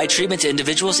to provide treatment to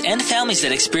individuals and families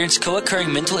that experience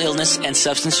co-occurring mental illness and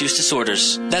substance use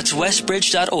disorders. That's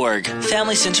westbridge.org,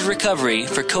 family-centered recovery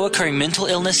for co-occurring mental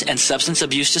illness and substance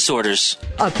abuse disorders.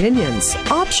 Opinions,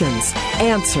 options,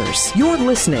 answers. You're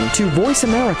listening to Voice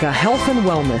America Health and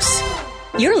Wellness.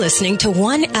 You're listening to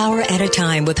 1 Hour at a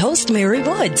Time with host Mary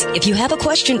Woods. If you have a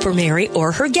question for Mary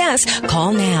or her guest,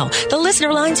 call now. The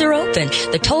listener lines are open.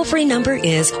 The toll-free number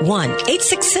is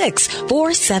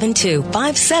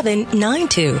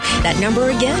 1-866-472-5792. That number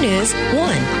again is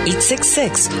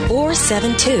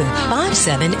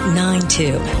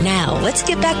 1-866-472-5792. Now, let's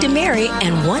get back to Mary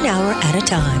and 1 Hour at a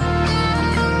Time.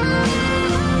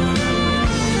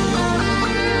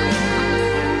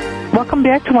 Welcome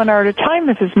back to 1 Hour at a Time.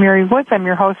 This is Mary Woods. I'm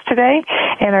your host today,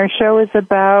 and our show is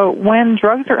about when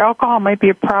drugs or alcohol might be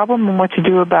a problem and what to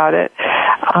do about it.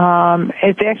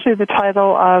 It's actually the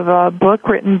title of a book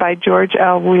written by George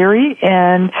Leary,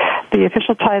 and the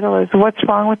official title is What's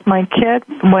Wrong with My Kid?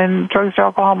 When Drugs or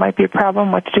Alcohol Might Be a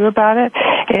Problem, What to Do About It.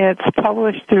 It's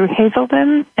published through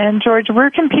Hazelden. And George,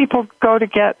 where can people go to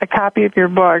get a copy of your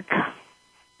book?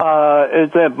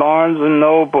 It's at Barnes &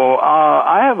 Noble.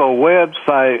 I have a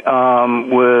website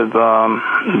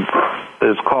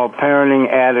it's called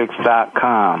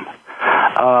parentingaddicts.com.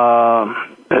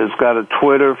 It's got a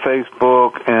Twitter,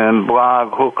 Facebook, and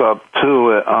blog hookup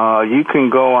to it. You can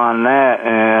go on that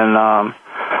and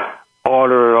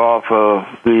order it off of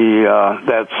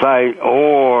that site,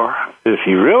 or if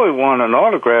you really want an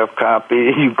autographed copy,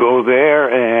 you go there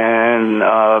and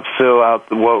fill out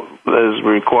what is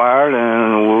required,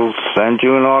 and we'll send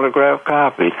you an autographed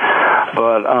copy.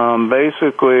 But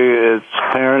basically, it's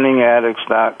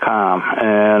parentingaddicts.com,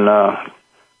 and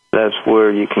that's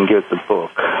where you can get the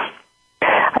book.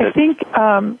 I think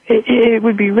it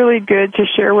would be really good to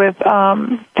share with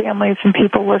families and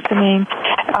people listening.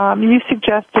 You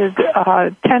suggested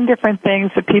 10 different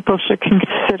things that people should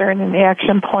consider in an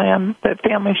action plan that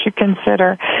families should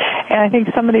consider, and I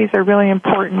think some of these are really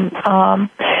important.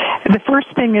 The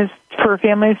first thing is for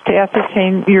families to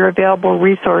ascertain your available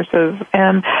resources,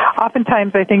 and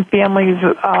oftentimes I think families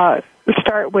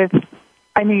start with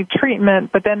I need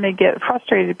treatment, but then they get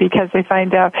frustrated because they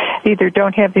find out they either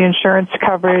don't have the insurance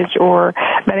coverage or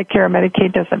Medicare or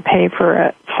Medicaid doesn't pay for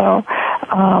it. So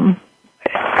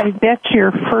that's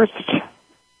your first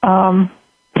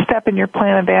step in your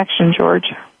plan of action, George.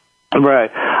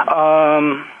 Right.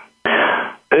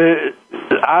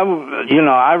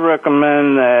 I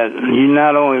recommend that you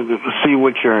not only see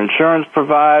what your insurance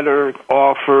provider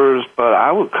offers, but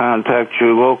I would contact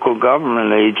your local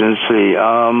government agency.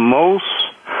 Most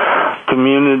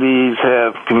communities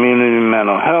have community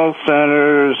mental health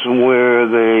centers where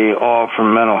they offer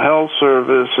mental health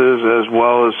services as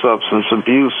well as substance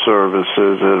abuse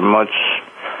services at a much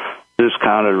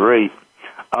discounted rate.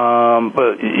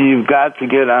 But you've got to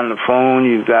get on the phone.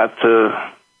 You've got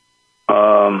to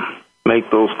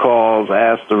make those calls,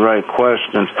 ask the right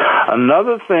questions.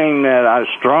 Another thing that I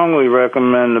strongly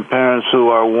recommend to parents who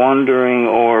are wondering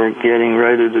or getting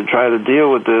ready to try to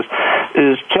deal with this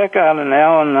is check out an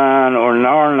Al-Anon or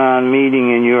Nar-Anon meeting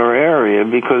in your area,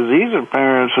 because these are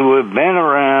parents who have been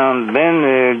around, been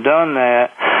there, done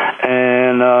that,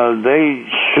 and they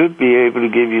should be able to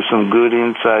give you some good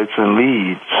insights and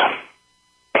leads.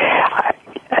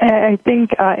 I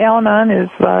think Al-Anon is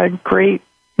a great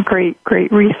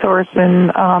resource, and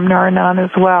Nar-Anon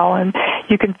as well. And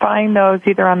you can find those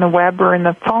either on the web or in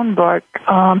the phone book.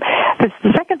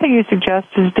 The second thing you suggest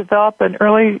is develop an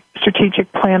early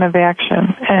strategic plan of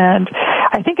action. And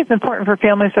I think it's important for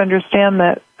families to understand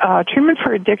that treatment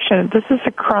for addiction, this is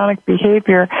a chronic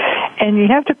behavior, and you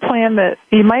have to plan that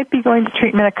you might be going to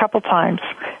treatment a couple times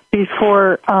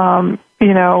before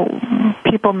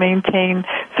people maintain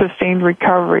sustained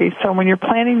recovery. So when you're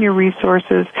planning your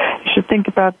resources, you should think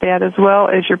about that as well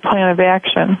as your plan of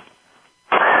action.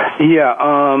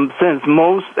 Yeah, since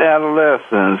most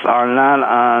adolescents are not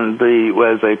on the,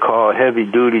 as they call,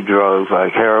 heavy-duty drugs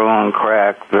like heroin,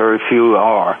 crack, very few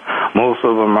are. Most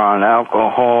of them are on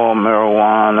alcohol,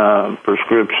 marijuana,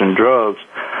 prescription drugs,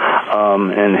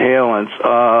 inhalants.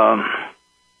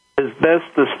 It's best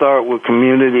to start with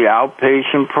community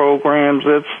outpatient programs.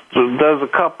 It does a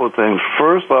couple of things.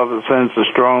 First off, it sends a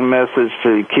strong message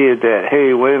to the kid that,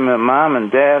 hey, wait a minute, Mom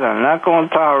and Dad are not going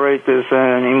to tolerate this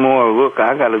anymore. Look,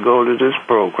 I got to go to this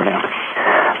program.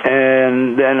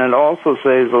 And then it also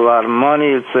saves a lot of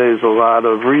money. It saves a lot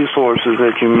of resources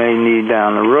that you may need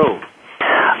down the road.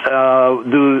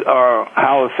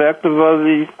 How effective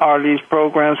are these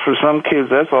programs? For some kids,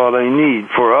 that's all they need.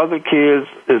 For other kids,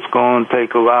 it's going to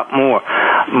take a lot more.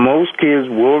 Most kids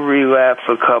will relapse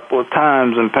a couple of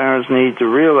times, and parents need to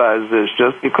realize this.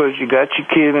 Just because you got your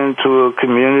kid into a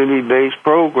community-based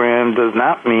program does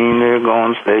not mean they're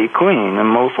going to stay clean, and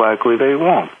most likely they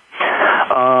won't.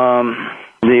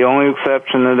 The only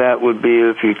exception to that would be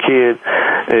if your kid,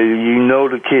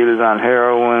 the kid is on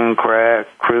heroin, crack,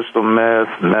 crystal meth,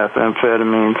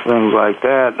 methamphetamine, things like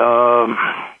that.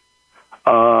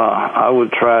 I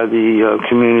would try the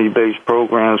community-based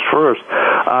programs first.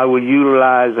 I would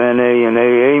utilize NA and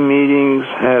AA meetings,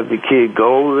 have the kid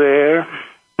go there.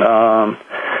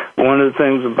 One of the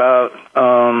things about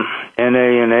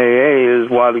NA and AA is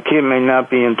while the kid may not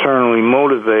be internally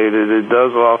motivated, it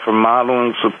does offer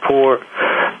modeling support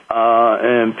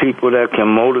and people that can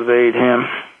motivate him.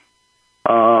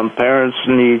 Parents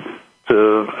need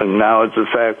to acknowledge the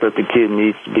fact that the kid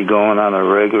needs to be going on a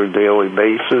regular daily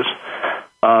basis.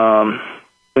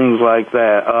 Things like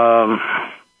that.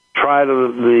 Try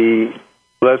the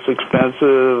less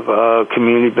expensive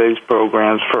community-based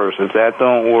programs first. If that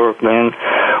don't work, then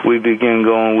we begin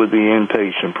going with the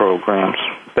inpatient programs.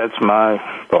 That's my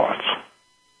thoughts.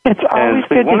 It's always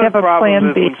good to have a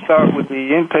plan B. We start with the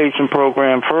inpatient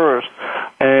program first,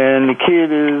 and the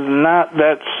kid is not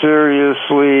that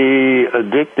seriously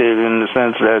addicted in the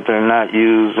sense that they're not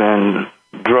using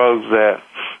drugs that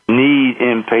need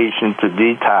inpatient to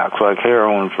detox, like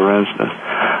heroin, for instance.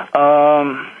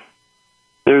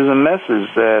 There's a message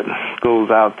that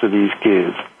goes out to these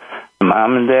kids.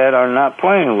 Mom and Dad are not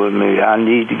playing with me. I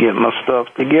need to get my stuff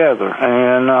together.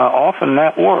 And often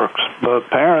that works. But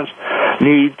parents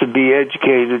need to be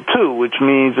educated, too, which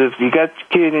means if you got your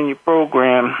kid in your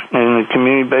program, in a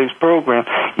community-based program,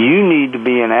 you need to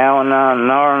be an Al-Anon,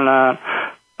 Nar-Anon,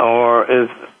 or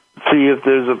see if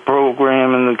there's a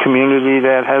program in the community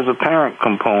that has a parent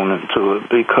component to it,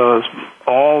 because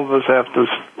all of us have to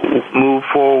move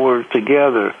forward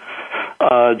together.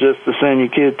 Just to send your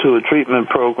kid to a treatment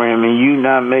program and you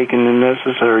not making the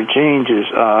necessary changes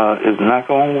is not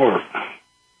going to work.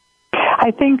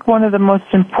 I think one of the most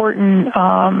important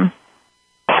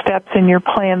steps in your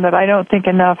plan that I don't think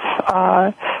enough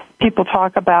people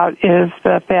talk about is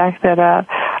the fact that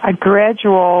a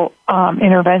gradual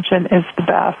intervention is the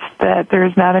best, that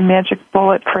there's not a magic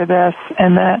bullet for this,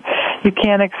 and that you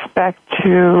can't expect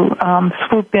to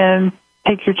swoop in,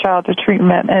 take your child to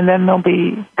treatment, and then they'll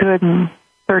be good in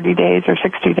 30 days or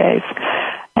 60 days.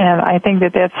 And I think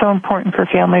that that's so important for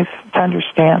families to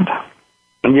understand.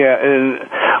 Yeah, and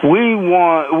we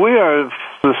are a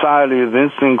society of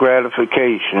instant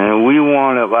gratification, and we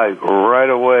want it like right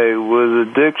away. With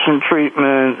addiction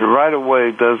treatment, right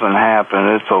away doesn't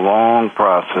happen. It's a long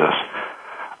process.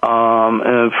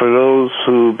 And for those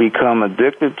who become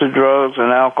addicted to drugs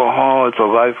and alcohol, it's a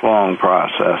lifelong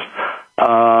process.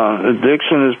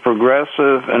 Addiction is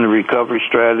progressive, and the recovery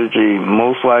strategy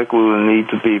most likely will need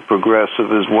to be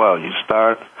progressive as well. You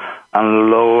start on the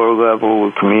lower level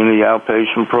with community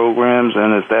outpatient programs,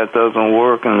 and if that doesn't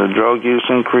work and the drug use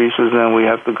increases, then we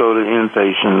have to go to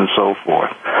inpatient and so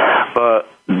forth. But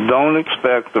don't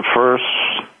expect the first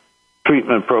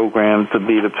treatment program to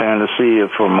be the panacea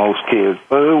for most kids,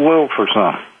 but it will for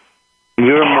some.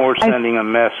 You're more sending a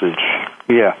message.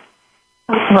 Yeah.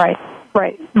 Right.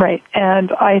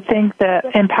 And I think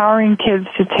that empowering kids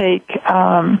to take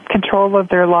control of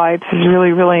their lives is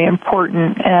really, really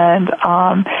important. And,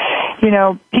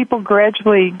 people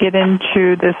gradually get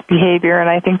into this behavior, and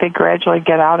I think they gradually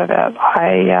get out of it.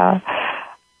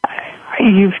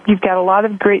 You've got a lot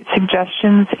of great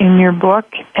suggestions in your book,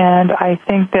 and I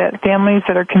think that families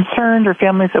that are concerned or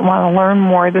families that want to learn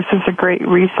more, this is a great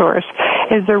resource.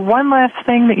 Is there one last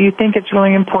thing that you think it's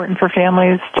really important for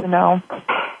families to know?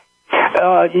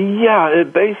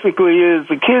 It basically is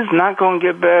the kid's not going to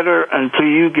get better until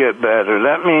you get better.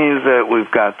 That means that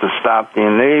we've got to stop the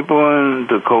enabling,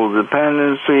 the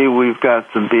codependency. We've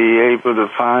got to be able to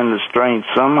find the strength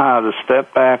somehow to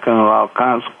step back and allow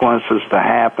consequences to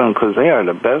happen, because they are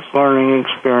the best learning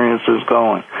experiences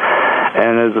going.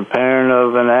 And as a parent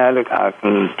of an addict, I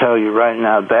can tell you right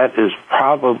now that is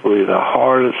probably the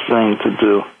hardest thing to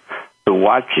do, to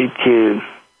watch your kid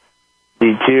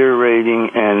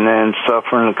deteriorating and then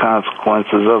suffering the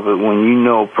consequences of it when you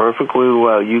know perfectly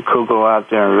well you could go out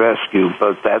there and rescue,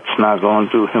 but that's not going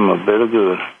to do him a bit of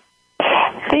good.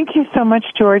 Thank you so much,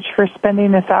 George, for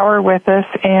spending this hour with us.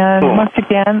 And once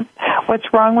again, What's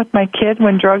Wrong with My Kid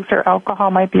When Drugs or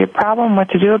Alcohol Might Be a Problem, What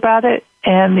to Do About It,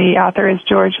 and the author is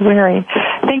George Leary.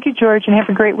 Thank you, George, and have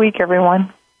a great week,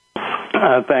 everyone.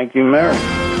 Thank you, Mary.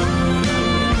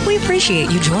 We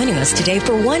appreciate you joining us today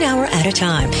for 1 hour at a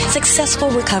time. Successful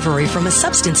recovery from a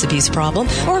substance abuse problem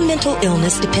or mental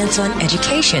illness depends on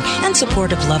education and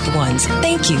support of loved ones.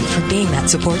 Thank you for being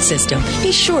that support system.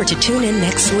 Be sure to tune in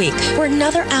next week for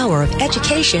another hour of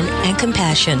education and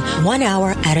compassion. 1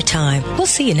 hour at a time. We'll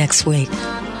see you next week.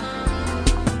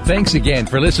 Thanks again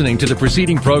for listening to the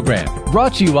preceding program,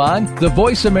 brought to you on the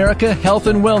Voice America Health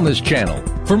and Wellness Channel.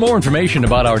 For more information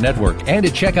about our network and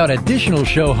to check out additional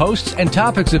show hosts and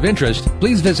topics of interest,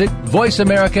 please visit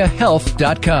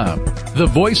voiceamericahealth.com. The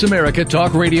Voice America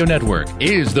Talk Radio Network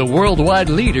is the worldwide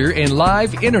leader in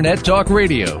live Internet talk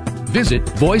radio. Visit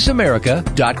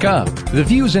voiceamerica.com. The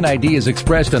views and ideas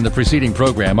expressed on the preceding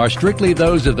program are strictly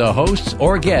those of the hosts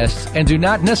or guests and do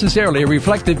not necessarily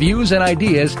reflect the views and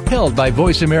ideas held by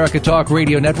Voice America Talk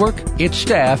Radio Network, its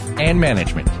staff, and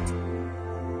management.